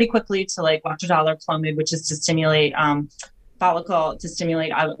goes pretty quickly to like Letrozole or Clomid, which is to stimulate follicle, to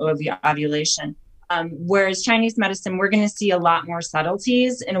stimulate ovulation. Whereas Chinese medicine, we're going to see a lot more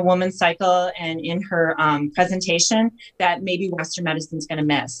subtleties in a woman's cycle and in her presentation that maybe Western medicine's going to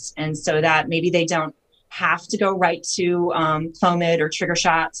miss. And so that maybe they don't have to go right to Clomid or trigger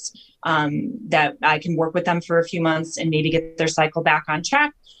shots, that I can work with them for a few months and maybe get their cycle back on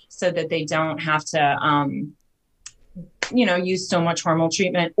track so that they don't have to, use so much hormonal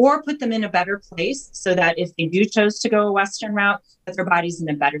treatment, or put them in a better place so that if they do choose to go a Western route, that their body's in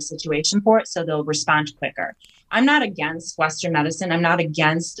a better situation for it, so they'll respond quicker. I'm not against Western medicine. I'm not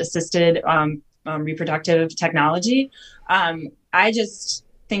against assisted reproductive technology. I just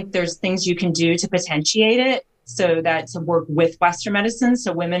think there's things you can do to potentiate it so that to work with Western medicine,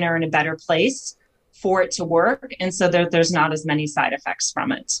 so women are in a better place for it to work, and so there's not as many side effects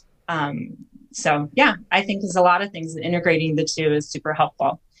from it. So yeah, I think there's a lot of things that integrating the two is super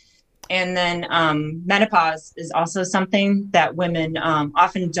helpful. And then menopause is also something that women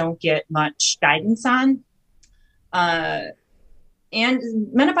often don't get much guidance on. And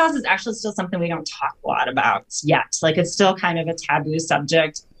menopause is actually still something we don't talk a lot about yet. Like, it's still kind of a taboo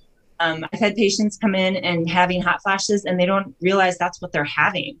subject. I've had patients come in and having hot flashes, and they don't realize that's what they're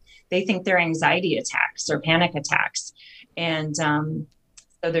having. They think they're anxiety attacks or panic attacks. And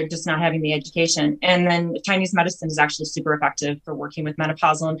so they're just not having the education. And then Chinese medicine is actually super effective for working with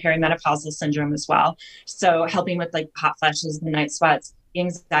menopausal and perimenopausal syndrome as well. So helping with like hot flashes, the night sweats, the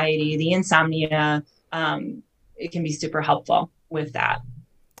anxiety, the insomnia, it can be super helpful with that.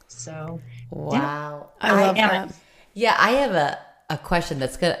 So, wow. Yeah. I love that. Yeah, I have a question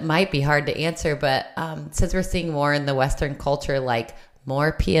that's might be hard to answer, but since we're seeing more in the Western culture, like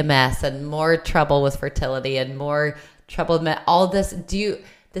more PMS and more trouble with fertility and more trouble with all this,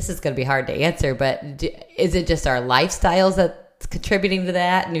 this is going to be hard to answer, but is it just our lifestyles that's contributing to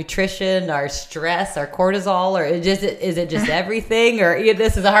that? Nutrition, our stress, our cortisol, or is it just everything? Or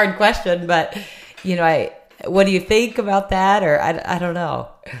this is a hard question, but what do you think about that? Or I don't know.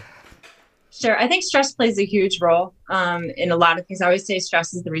 Sure. I think stress plays a huge role in a lot of things. I always say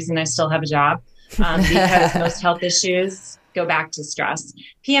stress is the reason I still have a job, because most health issues go back to stress.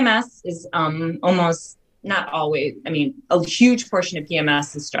 PMS is almost not always, a huge portion of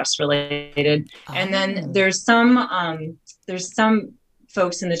PMS is stress related. Oh. And then there's some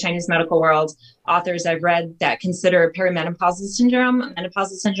folks in the Chinese medical world, authors I've read, that consider menopausal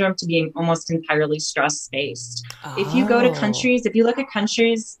syndrome to be almost entirely stress based. Oh. If you go to countries, if you look at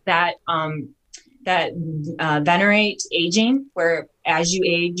countries that venerate aging, where as you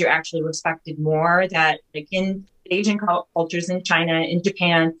age, you're actually respected more, that like in Asian cultures, in China, in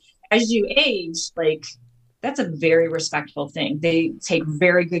Japan, as you age, like that's a very respectful thing. They take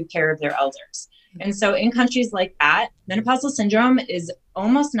very good care of their elders. And so in countries like that, menopausal syndrome is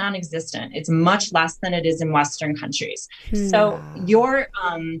almost non-existent. It's much less than it is in Western countries. So your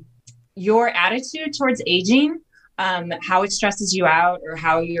attitude towards aging, how it stresses you out or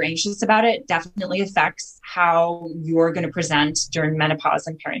how you're anxious about it, definitely affects how you're going to present during menopause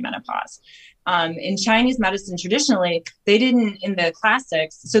and perimenopause. In Chinese medicine, traditionally, they didn't, in the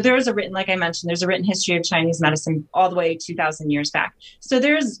classics. So there's like I mentioned, there's a written history of Chinese medicine all the way 2,000 years back. So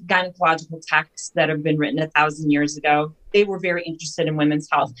there's gynecological texts that have been written 1,000 years ago. They were very interested in women's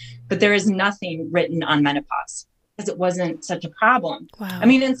health, but there is nothing written on menopause because it wasn't such a problem. Wow.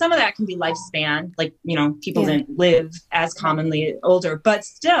 And some of that can be lifespan, like, people didn't live as commonly older, but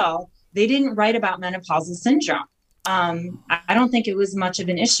still they didn't write about menopausal syndrome. I don't think it was much of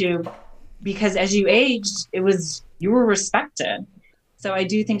an issue, because as you aged, you were respected. So I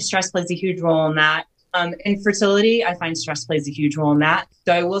do think stress plays a huge role in that. Infertility, I find stress plays a huge role in that.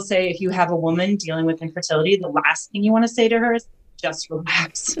 So I will say, if you have a woman dealing with infertility, the last thing you want to say to her is just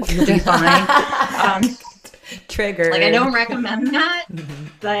relax. You'll be fine. Trigger. Like, I don't recommend that.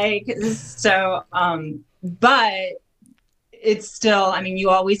 But it's still, you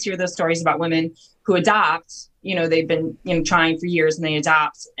always hear those stories about women who adopt. They've been trying for years and they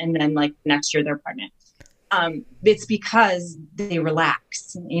adopt, and then like next year they're pregnant. It's because they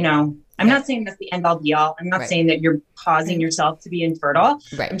relax. I'm not saying that's the end all be all. I'm not saying that you're causing yourself to be infertile.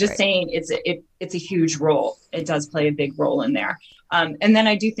 I'm just saying it's a huge role. It does play a big role in there. And then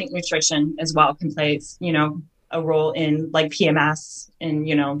I do think nutrition as well can play a role in like PMS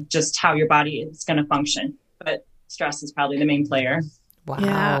and just how your body is going to function. But stress is probably the main player. Wow.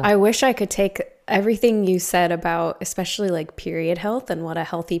 Yeah, I wish I could take everything you said about especially like period health and what a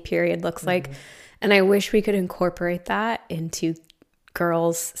healthy period looks like. And I wish we could incorporate that into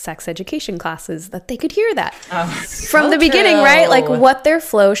girls' sex education classes, that they could hear that from the beginning, right? Like what their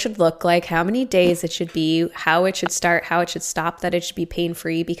flow should look like, how many days it should be, how it should start, how it should stop, that it should be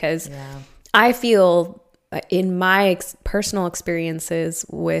pain-free. Because I feel in my personal experiences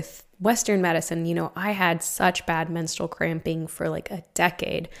with Western medicine, you know, I had such bad menstrual cramping for like a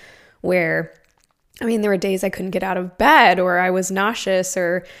decade where, I mean, there were days I couldn't get out of bed or I was nauseous,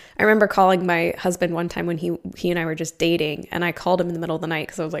 or I remember calling my husband one time when he and I were just dating, and I called him in the middle of the night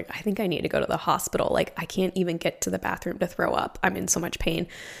because I was like, I think I need to go to the hospital. Like, I can't even get to the bathroom to throw up. I'm in so much pain.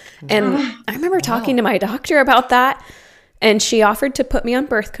 And I remember talking to my doctor about that, and she offered to put me on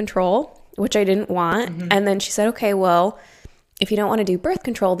birth control, which I didn't want. And then she said, okay, well, if you don't want to do birth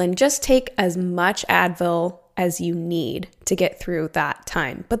control, then just take as much Advil as you need to get through that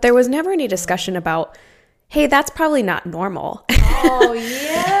time. But there was never any discussion about, hey, that's probably not normal. Oh,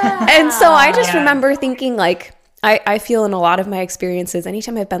 yeah. And so I just remember thinking, like, I feel in a lot of my experiences,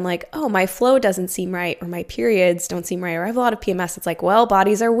 anytime I've been like, oh, my flow doesn't seem right, or my periods don't seem right, or I have a lot of PMS, it's like, well,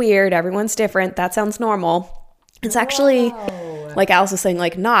 bodies are weird. Everyone's different. That sounds normal. It's actually, like Alice was saying,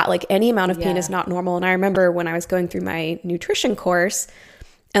 like, not like any amount of pain is not normal. And I remember when I was going through my nutrition course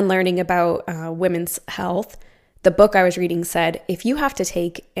and learning about women's health, the book I was reading said, if you have to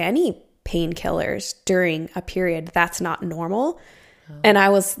take any painkillers during a period, that's not normal. And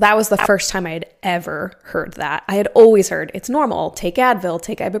that was the first time I had ever heard that. I had always heard it's normal. Take Advil,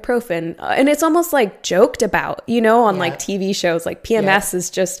 take ibuprofen. And it's almost like joked about, you know, on like TV shows, like PMS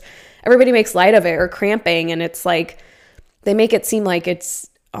is just, everybody makes light of it, or cramping. And it's like, they make it seem like it's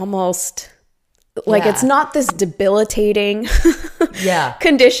almost like it's not this debilitating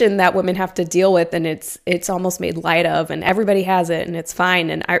condition that women have to deal with, and it's almost made light of, and everybody has it and it's fine.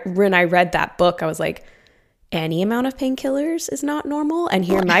 And when I read that book, I was like, any amount of painkillers is not normal. And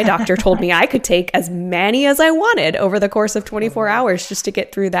here my doctor told me I could take as many as I wanted over the course of 24 hours just to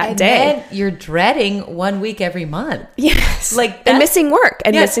get through that day. And then you're dreading 1 week every month. Yes. Like, and missing work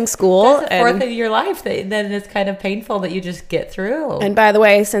and missing school. That's the fourth of your life. Then it's kind of painful that you just get through. And by the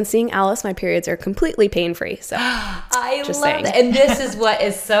way, since seeing Alice, my periods are completely pain-free. So I love that. And this is what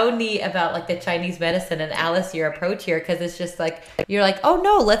is so neat about like the Chinese medicine and Alice, your approach here, because it's just like, you're like, oh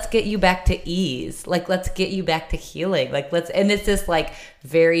no, let's get you back to ease. Like, let's get you back to healing. Like, and it's just like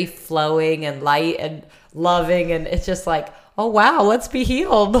very flowing and light and loving. And it's just like, oh wow, let's be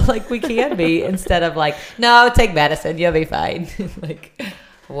healed like we can be, instead of like, no, take medicine, you'll be fine. Like,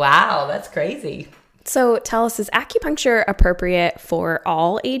 wow, that's crazy. So tell us, is acupuncture appropriate for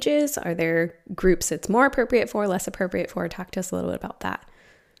all ages? Are there groups it's more appropriate for, less appropriate for? Talk to us a little bit about that.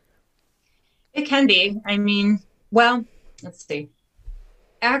 It can be. I mean, well, let's see.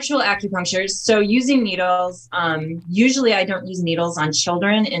 Actual acupuncture. So using needles, usually I don't use needles on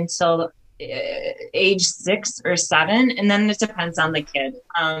children until age 6 or 7. And then it depends on the kid.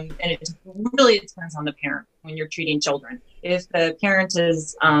 And it really depends on the parent when you're treating children. If the parent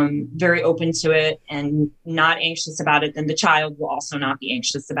is very open to it and not anxious about it, then the child will also not be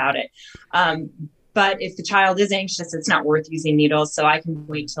anxious about it. But if the child is anxious, it's not worth using needles. So I can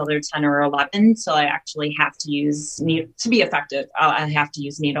wait till they're 10 or 11 till I actually have to use to be effective. I have to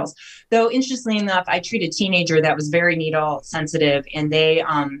use needles. Though, interestingly enough, I treated a teenager that was very needle sensitive, and they,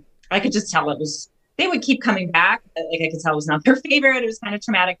 I could just tell they would keep coming back. Like, I could tell it was not their favorite. It was kind of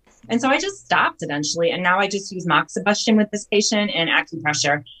traumatic. And so I just stopped eventually. And now I just use moxibustion with this patient and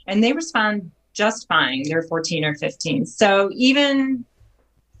acupressure, and they respond just fine. They're 14 or 15. So even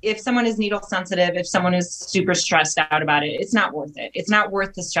if someone is needle sensitive, if someone is super stressed out about it, it's not worth it. It's not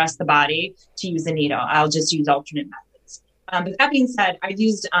worth to stress the body to use a needle. I'll just use alternate methods. But that being said, I've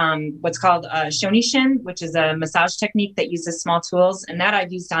used what's called shonishin, which is a massage technique that uses small tools. And that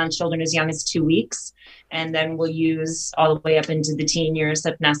I've used on children as young as 2 weeks. And then we'll use all the way up into the teen years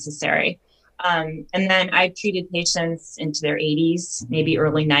if necessary. And then I've treated patients into their 80s, maybe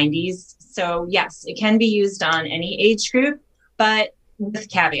early 90s. So yes, it can be used on any age group, but with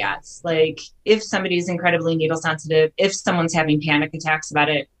caveats. Like, if somebody is incredibly needle sensitive, if someone's having panic attacks about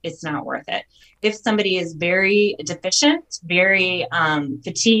it, it's not worth it. If somebody is very deficient, very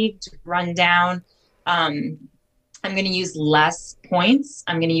fatigued, run down, I'm going to use less points.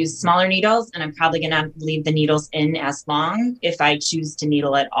 I'm going to use smaller needles, and I'm probably going to leave the needles in as long if I choose to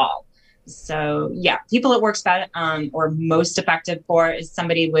needle at all. So yeah, people it works better or most effective for is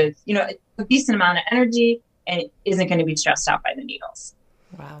somebody with, a decent amount of energy and isn't going to be stressed out by the needles.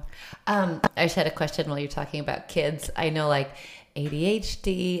 Wow. I just had a question while you're talking about kids. I know like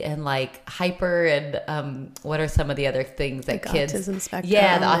ADHD and like hyper and what are some of the other things that like kids... autism spectrum.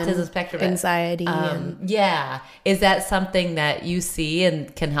 Yeah, the autism spectrum. Anxiety. Yeah. Is that something that you see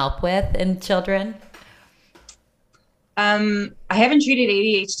and can help with in children? I haven't treated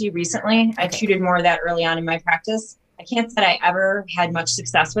ADHD recently. Okay. I treated more of that early on in my practice. I can't say I ever had much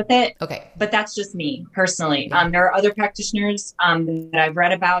success with it. Okay. But that's just me personally. Yeah. There are other practitioners that I've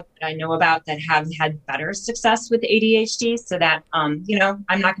read about, that I know about, that have had better success with ADHD. So that, I'm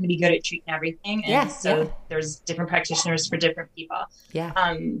not going to be good at treating everything. And there's different practitioners for different people. Yeah.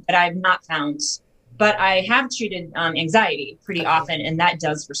 That I've not found. But I have treated anxiety pretty often, and that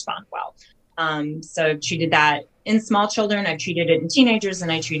does respond well. So I've treated that in small children, I've treated it in teenagers,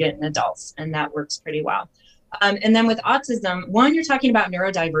 and I treat it in adults, and that works pretty well. And then with autism, one, you're talking about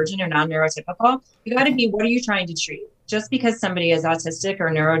neurodivergent or non-neurotypical. You got to be, what are you trying to treat? Just because somebody is autistic or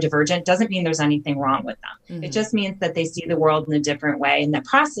neurodivergent doesn't mean there's anything wrong with them. Mm-hmm. It just means that they see the world in a different way and that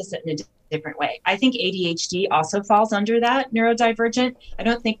process it in a different way. I think ADHD also falls under that, neurodivergent. I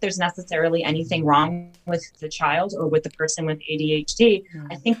don't think there's necessarily anything wrong with the child or with the person with ADHD. Mm-hmm.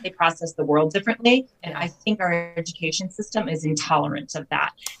 I think they process the world differently. And I think our education system is intolerant of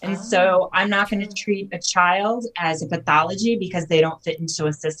that. And so I'm not going to treat a child as a pathology because they don't fit into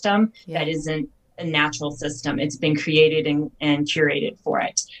a system that isn't a natural system. It's been created and curated for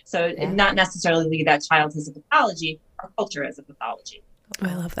it. So not necessarily that child has a pathology, our culture has a pathology.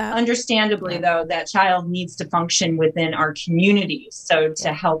 I love that. Understandably, though, that child needs to function within our communities. So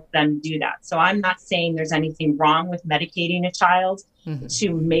to help them do that. So I'm not saying there's anything wrong with medicating a child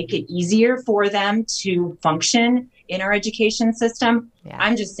to make it easier for them to function in our education system. Yeah.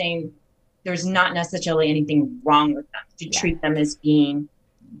 I'm just saying there's not necessarily anything wrong with them. To treat them as being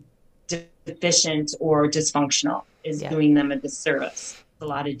deficient or dysfunctional is doing them a disservice. A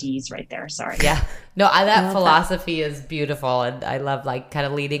lot of D's right there. Sorry. Yeah. No, that philosophy is beautiful. And I love kind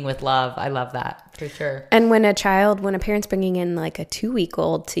of leading with love. I love that for sure. And when a parent's bringing in like a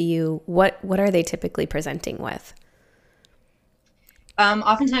 2-week-old to you, what are they typically presenting with?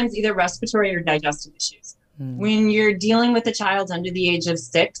 Oftentimes either respiratory or digestive issues. When you're dealing with a child under the age of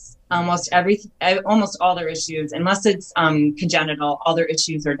 6, almost all their issues, unless it's congenital, all their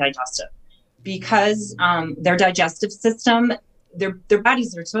issues are digestive, because their digestive system, their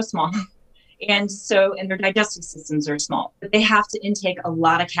bodies are so small, and their digestive systems are small, but they have to intake a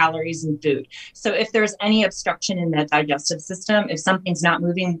lot of calories and food. So if there's any obstruction in that digestive system, if something's not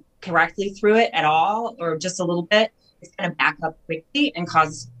moving correctly through it at all, or just a little bit, it's going to back up quickly and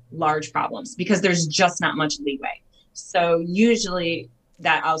cause large problems because there's just not much leeway. So usually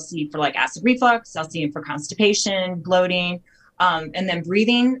that I'll see for like acid reflux, I'll see them for constipation, bloating, and then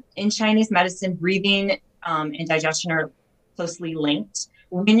breathing. In Chinese medicine, breathing and digestion are closely linked.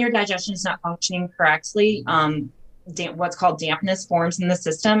 When your digestion is not functioning correctly, what's called dampness forms in the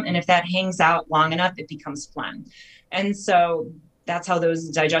system. And if that hangs out long enough, it becomes phlegm. And so that's how those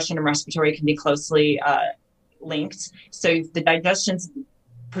digestion and respiratory can be closely linked. So if the digestion's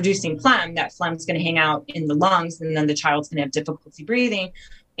producing phlegm, that phlegm is going to hang out in the lungs, and then the child's going to have difficulty breathing.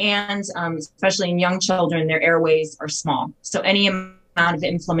 And especially in young children, their airways are small. So any amount of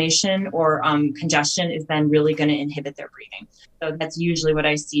inflammation or congestion is then really going to inhibit their breathing. So that's usually what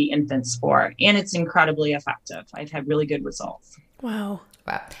I see infants for. And it's incredibly effective. I've had really good results. Wow.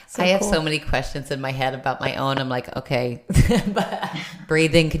 So I have so many questions in my head about my own. I'm like, okay,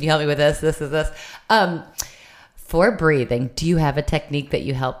 breathing, can you help me with this? This is this. For breathing, do you have a technique that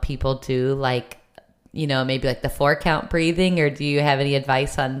you help people do, like, maybe like the 4-count breathing, or do you have any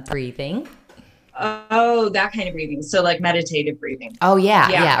advice on breathing? Oh, that kind of breathing. So like meditative breathing. Oh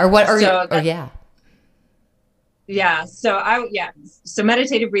yeah. Or what? So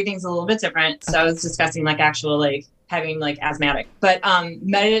meditative breathing is a little bit different. So I was discussing like actual like having like asthmatic, but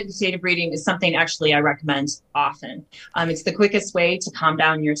meditative breathing is something actually I recommend often. It's the quickest way to calm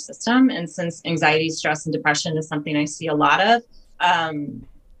down your system. And since anxiety, stress, and depression is something I see a lot of,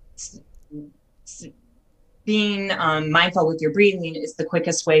 being mindful with your breathing is the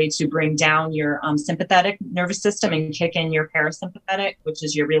quickest way to bring down your sympathetic nervous system and kick in your parasympathetic, which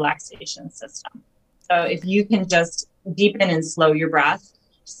is your relaxation system. So if you can just deepen and slow your breath.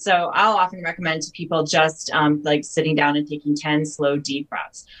 So I'll often recommend to people just like sitting down and taking 10 slow, deep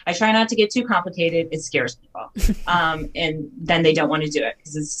breaths. I try not to get too complicated. It scares people. And then they don't want to do it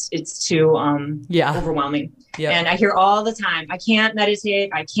because it's too overwhelming. Yep. And I hear all the time, I can't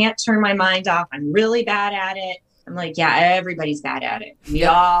meditate. I can't turn my mind off. I'm really bad at it. I'm like, yeah, everybody's bad at it. We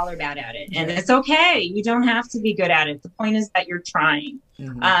all are bad at it. And it's okay. You don't have to be good at it. The point is that you're trying.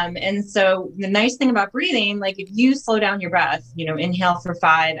 Mm-hmm. And so the nice thing about breathing, like if you slow down your breath, inhale for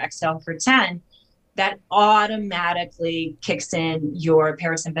 5, exhale for 10, that automatically kicks in your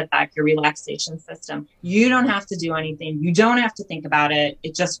parasympathetic, your relaxation system. You don't have to do anything. You don't have to think about it.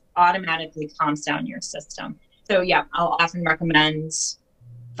 It just automatically calms down your system. So yeah, I'll often recommend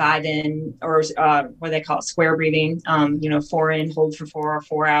 5 in, or what they call it, square breathing, 4 in, hold for 4,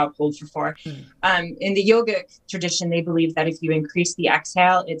 4 out, hold for 4. In the yogic tradition, they believe that if you increase the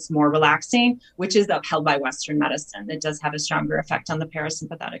exhale, it's more relaxing, which is upheld by Western medicine. It does have a stronger effect on the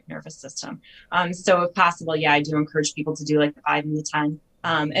parasympathetic nervous system. So if possible, I do encourage people to do like the 5 and the 10.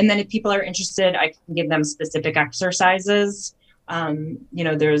 And then if people are interested, I can give them specific exercises.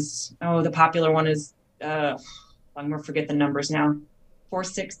 There's, the popular one is, I'm going to forget the numbers now. 4,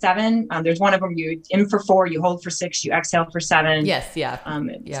 6, 7. There's one of them, you in for 4, you hold for 6, you exhale for 7. Yes. Yeah.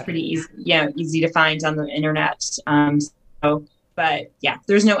 It's pretty easy. Easy to find on the internet. But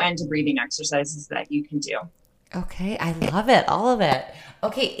there's no end to breathing exercises that you can do. Okay. I love it. All of it.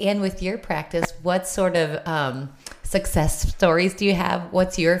 Okay. And with your practice, what sort of success stories do you have?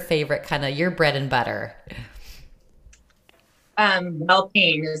 What's your favorite kind of your bread and butter?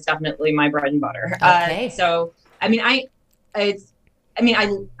 Pain is definitely my bread and butter. Okay.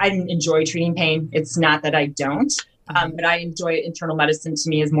 I enjoy treating pain. It's not that I don't, but I enjoy internal medicine. To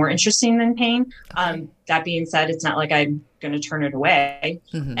me is more interesting than pain. That being said, it's not like I'm going to turn it away.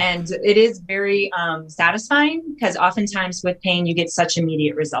 And it is very satisfying because oftentimes with pain, you get such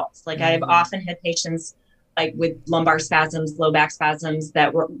immediate results. Like I've often had patients like with lumbar spasms, low back spasms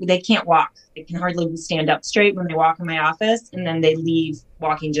they can't walk. They can hardly stand up straight when they walk in my office, and then they leave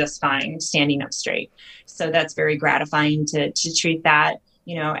walking just fine, standing up straight. So that's very gratifying to treat that.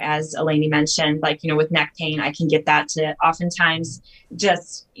 As Eleni mentioned, with neck pain, I can get that to oftentimes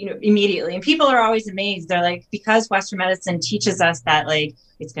just, immediately. And people are always amazed. They're like, because Western medicine teaches us that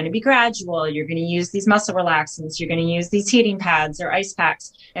it's going to be gradual. You're going to use these muscle relaxants. You're going to use these heating pads or ice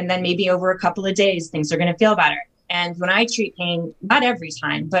packs. And then maybe over a couple of days, things are going to feel better. And when I treat pain, not every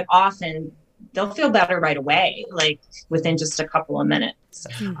time, but often they'll feel better right away, within just a couple of minutes.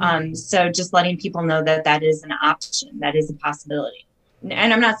 So just letting people know that is an option, that is a possibility.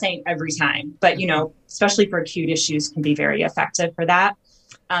 And I'm not saying every time, but, especially for acute issues can be very effective for that.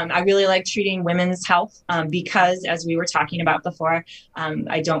 I really like treating women's health because, as we were talking about before,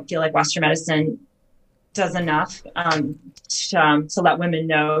 I don't feel like Western medicine does enough to let women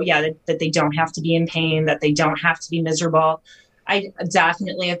know, that they don't have to be in pain, that they don't have to be miserable. I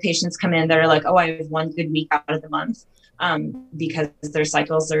definitely have patients come in that are like, I have one good week out of the month. Because their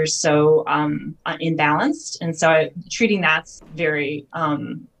cycles are so imbalanced. And so treating that's very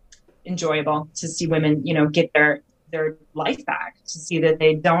enjoyable to see women, get their life back, to see that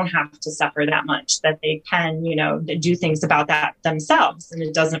they don't have to suffer that much, that they can, do things about that themselves. And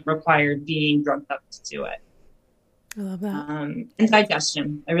it doesn't require being drugged up to do it. I love that. And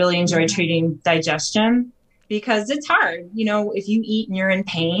digestion. I really enjoy treating digestion because it's hard. If you eat and you're in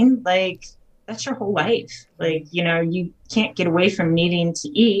pain, that's your whole life. You can't get away from needing to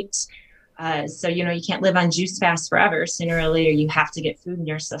eat. So, you can't live on juice fast forever. Sooner or later, you have to get food in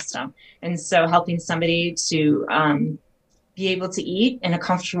your system. And so helping somebody to be able to eat in a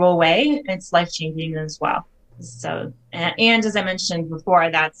comfortable way, it's life-changing as well. So, and as I mentioned before,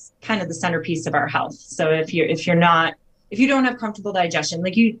 that's kind of the centerpiece of our health. So if you don't have comfortable digestion,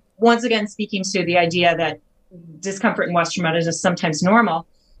 once again, speaking to the idea that discomfort in Western medicine is sometimes normal,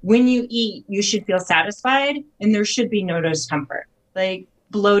 when you eat, you should feel satisfied and there should be no discomfort.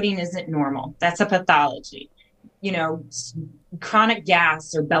 Bloating isn't normal. That's a pathology. Chronic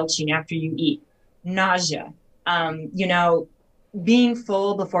gas or belching after you eat, nausea, being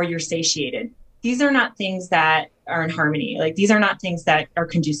full before you're satiated. These are not things that are in harmony. These are not things that are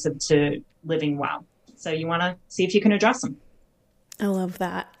conducive to living well. So you want to see if you can address them. I love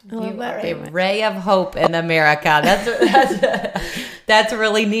that. I love that. A ray of hope in America. That's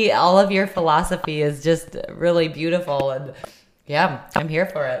really neat. All of your philosophy is just really beautiful, and I'm here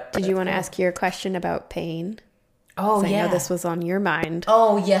for it. Did you want to ask your question about pain? Oh, yeah. I know this was on your mind.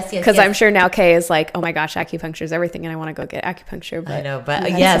 Oh, yes. Because I'm sure now Kay is like, oh my gosh, acupuncture is everything, and I want to go get acupuncture. But I know, but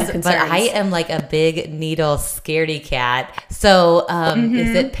I am a big needle scaredy cat. So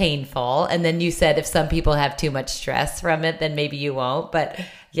is it painful? And then you said if some people have too much stress from it, then maybe you won't. But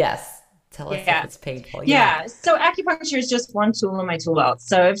yes, tell us if it's painful. Yeah. So acupuncture is just one tool in my tool belt.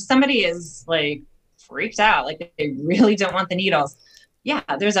 So if somebody is freaked out, they really don't want the needles,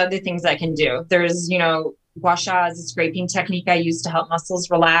 there's other things I can do. There's, gua sha is a scraping technique I use to help muscles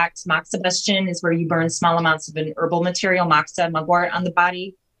relax. Moxibustion is where you burn small amounts of an herbal material, moxa, mugwort, on the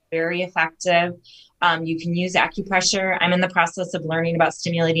body. Very effective. You can use acupressure. I'm in the process of learning about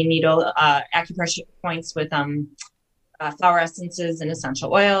stimulating needle acupressure points with flower essences and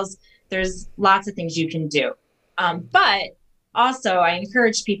essential oils. There's lots of things you can do. But also, I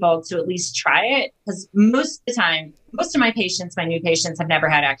encourage people to at least try it, because most of the time, most of my patients, my new patients, have never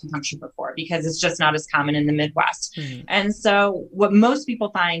had acupuncture before because it's just not as common in the Midwest. Mm-hmm. And so what most people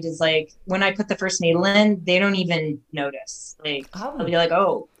find is like when I put the first needle in, they don't even notice. Like they'll be like,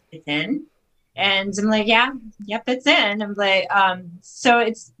 "Oh, it's in." And I'm like, "Yeah, yep, it's in." I'm like, so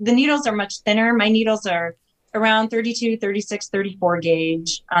it's, the needles are much thinner. My needles are around 32, 36, 34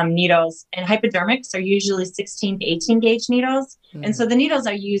 gauge needles, and hypodermics are usually 16 to 18 gauge needles. Mm-hmm. And so the needles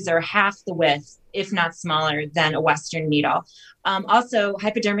I use are half the width, if not smaller, than a Western needle. Also,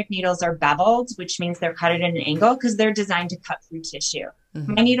 hypodermic needles are beveled, which means they're cut at an angle because they're designed to cut through tissue.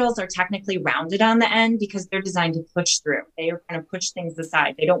 Mm-hmm. My needles are technically rounded on the end because they're designed to push through. They are going to push things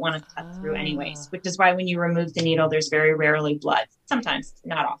aside. They don't want to cut through anyways, which is why when you remove the needle, there's very rarely blood. Sometimes,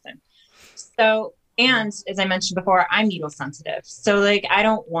 not often. So, and as I mentioned before, I'm needle sensitive. So like, I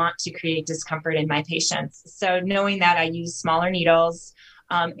don't want to create discomfort in my patients. So knowing that, I use smaller needles.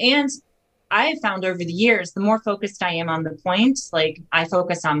 And I have found over the years, the more focused I am on the point, like I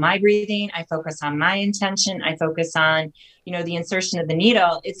focus on my breathing, I focus on my intention, I focus on, the insertion of the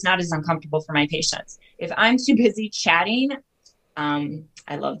needle, it's not as uncomfortable for my patients. If I'm too busy chatting,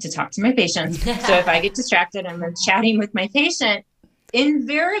 I love to talk to my patients. So if I get distracted and I'm chatting with my patient,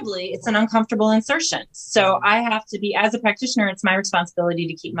 invariably it's an uncomfortable insertion. So I have to be, as a practitioner, it's my responsibility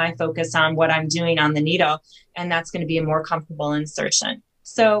to keep my focus on what I'm doing on the needle. And that's going to be a more comfortable insertion.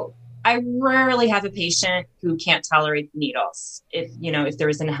 So I rarely have a patient who can't tolerate the needles if there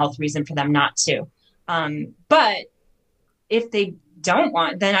isn't a health reason for them not to. But if they don't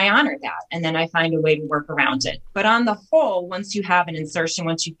want, then I honor that. And then I find a way to work around it. But on the whole, once you have an insertion,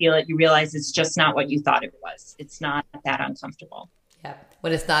 once you feel it, you realize it's just not what you thought it was. It's not that uncomfortable. Yeah.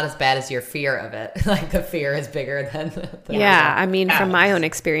 When it's not as bad as your fear of it. Like the fear is bigger than the Yeah. I mean, from my own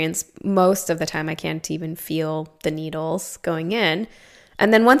experience, most of the time I can't even feel the needles going in.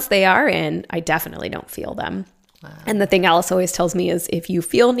 And then once they are in, I definitely don't feel them. Wow. And the thing Alice always tells me is if you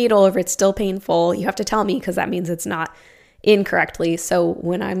feel a needle, if it's still painful, you have to tell me because that means it's not in correctly. So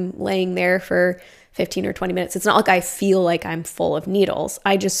when I'm laying there for 15 or 20 minutes, it's not like I feel like I'm full of needles.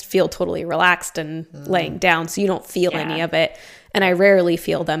 I just feel totally relaxed and laying down. So you don't feel any of it. And I rarely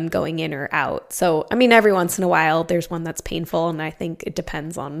feel them going in or out. So, I mean, every once in a while, there's one that's painful. And I think it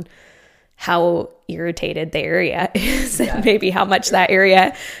depends on how irritated the area is and maybe how much that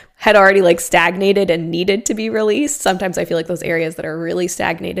area had already like stagnated and needed to be released. Sometimes I feel like those areas that are really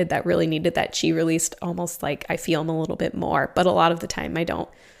stagnated, that really needed that chi released, almost like I feel them a little bit more. But a lot of the time I don't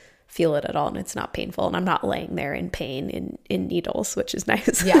feel it at all and it's not painful. And I'm not laying there in pain in needles, which is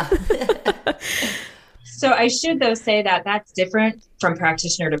nice. Yeah. So I should, though, say that that's different from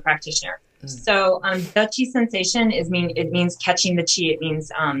practitioner to practitioner. So the chi sensation it means catching the chi. It means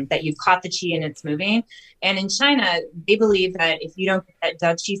that you've caught the chi and it's moving. And in China, they believe that if you don't get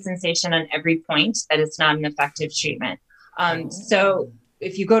that chi sensation on every point, that it's not an effective treatment. So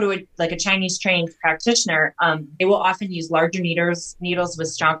if you go to a Chinese trained practitioner, they will often use larger needles with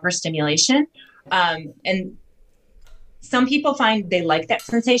stronger stimulation. And some people find they like that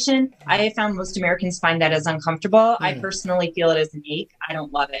sensation. I have found most Americans find that as uncomfortable. I personally feel it as an ache. I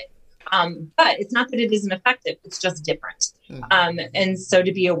don't love it. But it's not that it isn't effective. It's just different. And so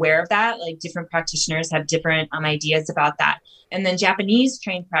to be aware of that, like different practitioners have different ideas about that. And then Japanese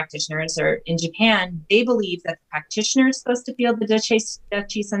trained practitioners, or in Japan, they believe that the practitioner is supposed to feel the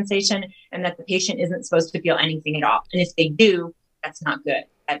chi sensation and that the patient isn't supposed to feel anything at all. And if they do, that's not good.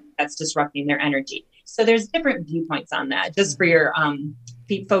 That's disrupting their energy. So there's different viewpoints on that, just for your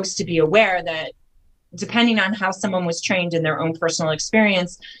folks to be aware that depending on how someone was trained in their own personal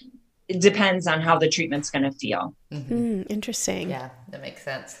experience, it depends on how the treatment's going to feel. Interesting. Yeah, that makes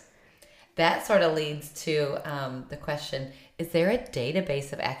sense. That sort of leads to the question, is there a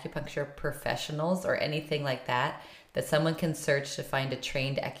database of acupuncture professionals or anything like that someone can search to find a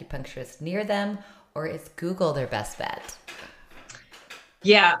trained acupuncturist near them, or is Google their best bet?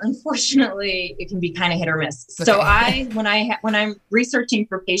 Yeah, unfortunately, it can be kind of hit or miss. Okay. So when I'm researching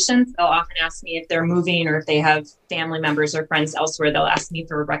for patients, they'll often ask me if they're moving or if they have family members or friends elsewhere. They'll ask me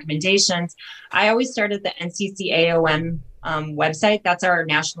for recommendations. I always start at the NCCAOM website. That's our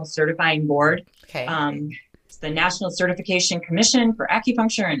national certifying board. Okay. It's the National Certification Commission for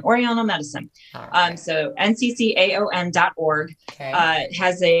Acupuncture and Oriental Medicine. Right. So nccaom.org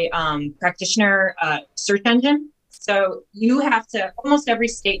has a practitioner search engine. So you have to, almost every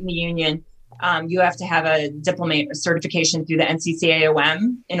state in the union, you have to have a diplomate certification through the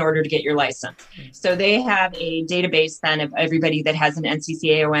NCCAOM in order to get your license. So they have a database then of everybody that has an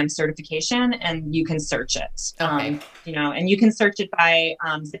NCCAOM certification, and you can search it. Okay. And you can search it by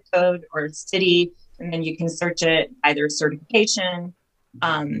zip code or city. and then you can search it either certification,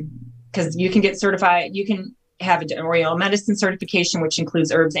 because you can get certified. You can have an Oriental medicine certification, which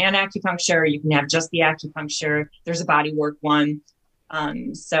includes herbs and acupuncture. You can have just the acupuncture. There's a body work one.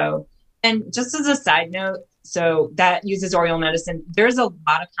 And just as a side note, so that uses Oriental medicine. There's a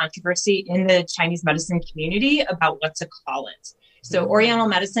lot of controversy in the Chinese medicine community about what to call it. So Oriental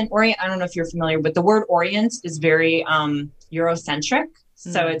medicine, I don't know if you're familiar, but the word Orient is very Eurocentric.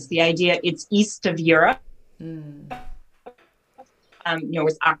 So it's the idea, it's east of Europe.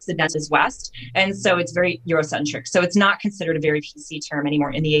 With Occident is West. And so it's very Eurocentric. So it's not considered a very PC term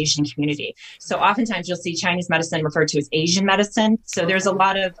anymore in the Asian community. So oftentimes you'll see Chinese medicine referred to as Asian medicine. So there's a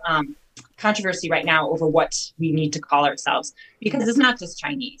lot of controversy right now over what we need to call ourselves, because it's not just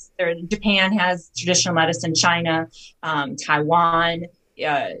Chinese. Japan has traditional medicine, China, Taiwan,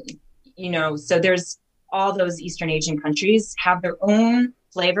 so there's all those Eastern Asian countries have their own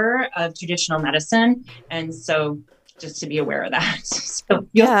flavor of traditional medicine. And so just to be aware of that. So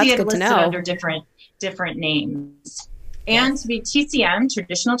you'll see it listed under different names. And to be TCM,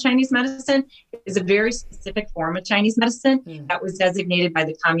 traditional Chinese medicine, is a very specific form of Chinese medicine that was designated by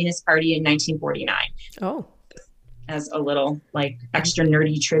the Communist Party in 1949. Oh. As a little extra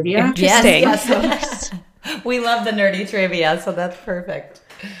nerdy trivia. Interesting. Yes. We love the nerdy trivia, so that's perfect.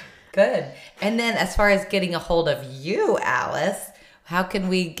 Good. And then as far as getting a hold of you, Alice, how can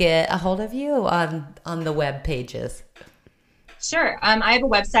we get a hold of you on the web pages? Sure. I have a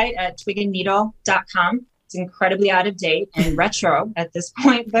website at twigandneedle.com. It's incredibly out of date and retro at this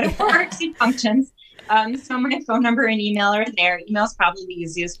point, but it works. It functions. So my phone number and email are there. Email is probably the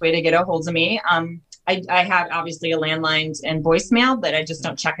easiest way to get a hold of me. I have obviously a landline and voicemail, but I just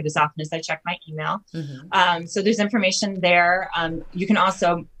don't check it as often as I check my email. So there's information there. You can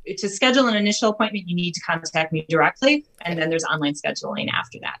also, to schedule an initial appointment, you need to contact me directly. And then there's online scheduling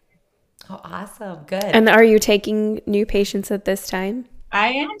after that. Oh, awesome. Good. And are you taking new patients at this time? I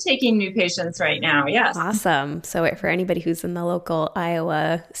am taking new patients right now. Yes. Awesome. So for anybody who's in the local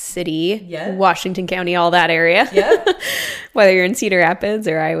Iowa City, Washington County, all that area, whether you're in Cedar Rapids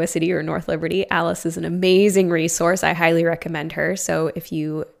or Iowa City or North Liberty, Alice is an amazing resource. I highly recommend her. So if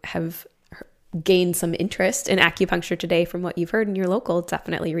you have gained some interest in acupuncture today from what you've heard in your local,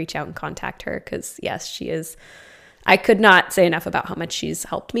 definitely reach out and contact her, because yes, she is. I could not say enough about how much she's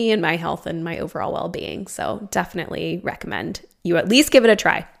helped me in my health and my overall well-being. So definitely recommend you at least give it a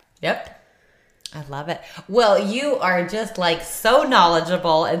try. Yep. I love it. Well, you are just so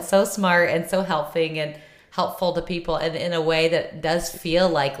knowledgeable and so smart and so helping and helpful to people, and in a way that does feel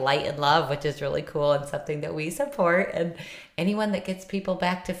like light and love, which is really cool and something that we support. And anyone that gets people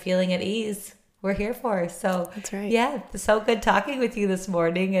back to feeling at ease, we're here for. So that's right. Yeah, so good talking with you this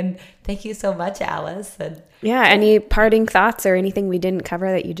morning, and thank you so much, Alice. And any parting thoughts or anything we didn't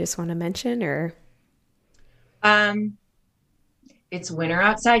cover that you just want to mention? Or it's winter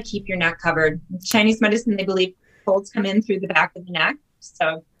outside. Keep your neck covered. Chinese medicine, they believe colds come in through the back of the neck,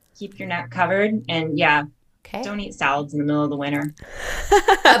 so keep your neck covered. And don't eat salads in the middle of the winter.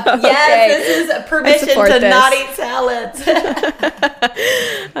 This is permission to not eat salads.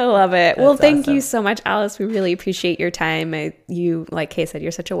 I love it. Well, thank you so much, Alice. We really appreciate your time. You, like Kay said,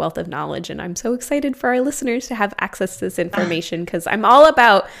 you're such a wealth of knowledge, and I'm so excited for our listeners to have access to this information, because I'm all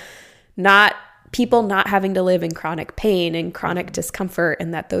about people not having to live in chronic pain and chronic discomfort,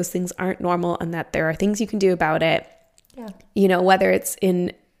 and that those things aren't normal, and that there are things you can do about it. Yeah. Whether it's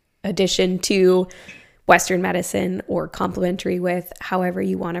in addition to Western medicine or complementary with, however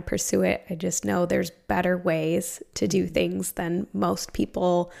you want to pursue it. I just know there's better ways to do things than most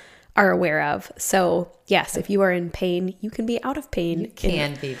people are aware of. So yes, if you are in pain, you can be out of pain. You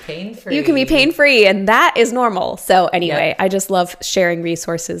can be pain-free. You can be pain-free, and that is normal. So anyway, I just love sharing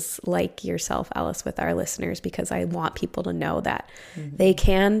resources like yourself, Alice, with our listeners, because I want people to know that they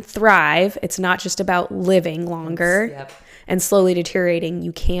can thrive. It's not just about living longer and slowly deteriorating.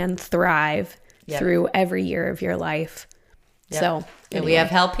 You can thrive through every year of your life. So and we have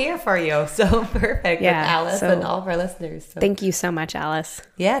help here for you. So perfect with Alice and all of our listeners. So. Thank you so much, Alice.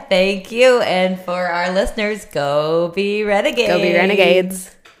 Yeah, thank you. And for our listeners, go be renegades. Go be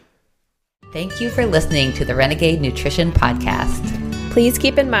renegades. Thank you for listening to the Renegade Nutrition Podcast. Please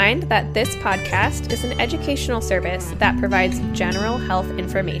keep in mind that this podcast is an educational service that provides general health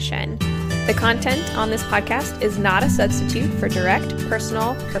information. The content on this podcast is not a substitute for direct,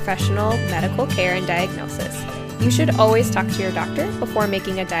 personal, professional medical care and diagnosis. You should always talk to your doctor before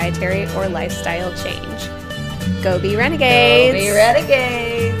making a dietary or lifestyle change. Go be renegades! Go be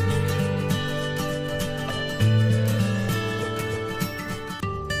renegades!